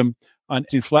Finding Freedom on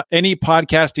any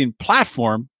podcasting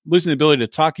platform. Losing the ability to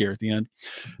talk here at the end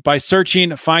by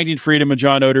searching Finding Freedom with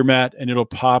John Odermatt, and it'll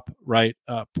pop right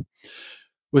up.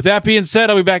 With that being said,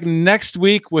 I'll be back next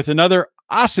week with another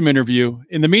awesome interview.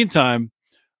 In the meantime,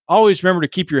 always remember to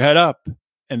keep your head up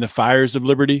and the fires of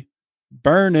liberty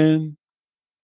burning.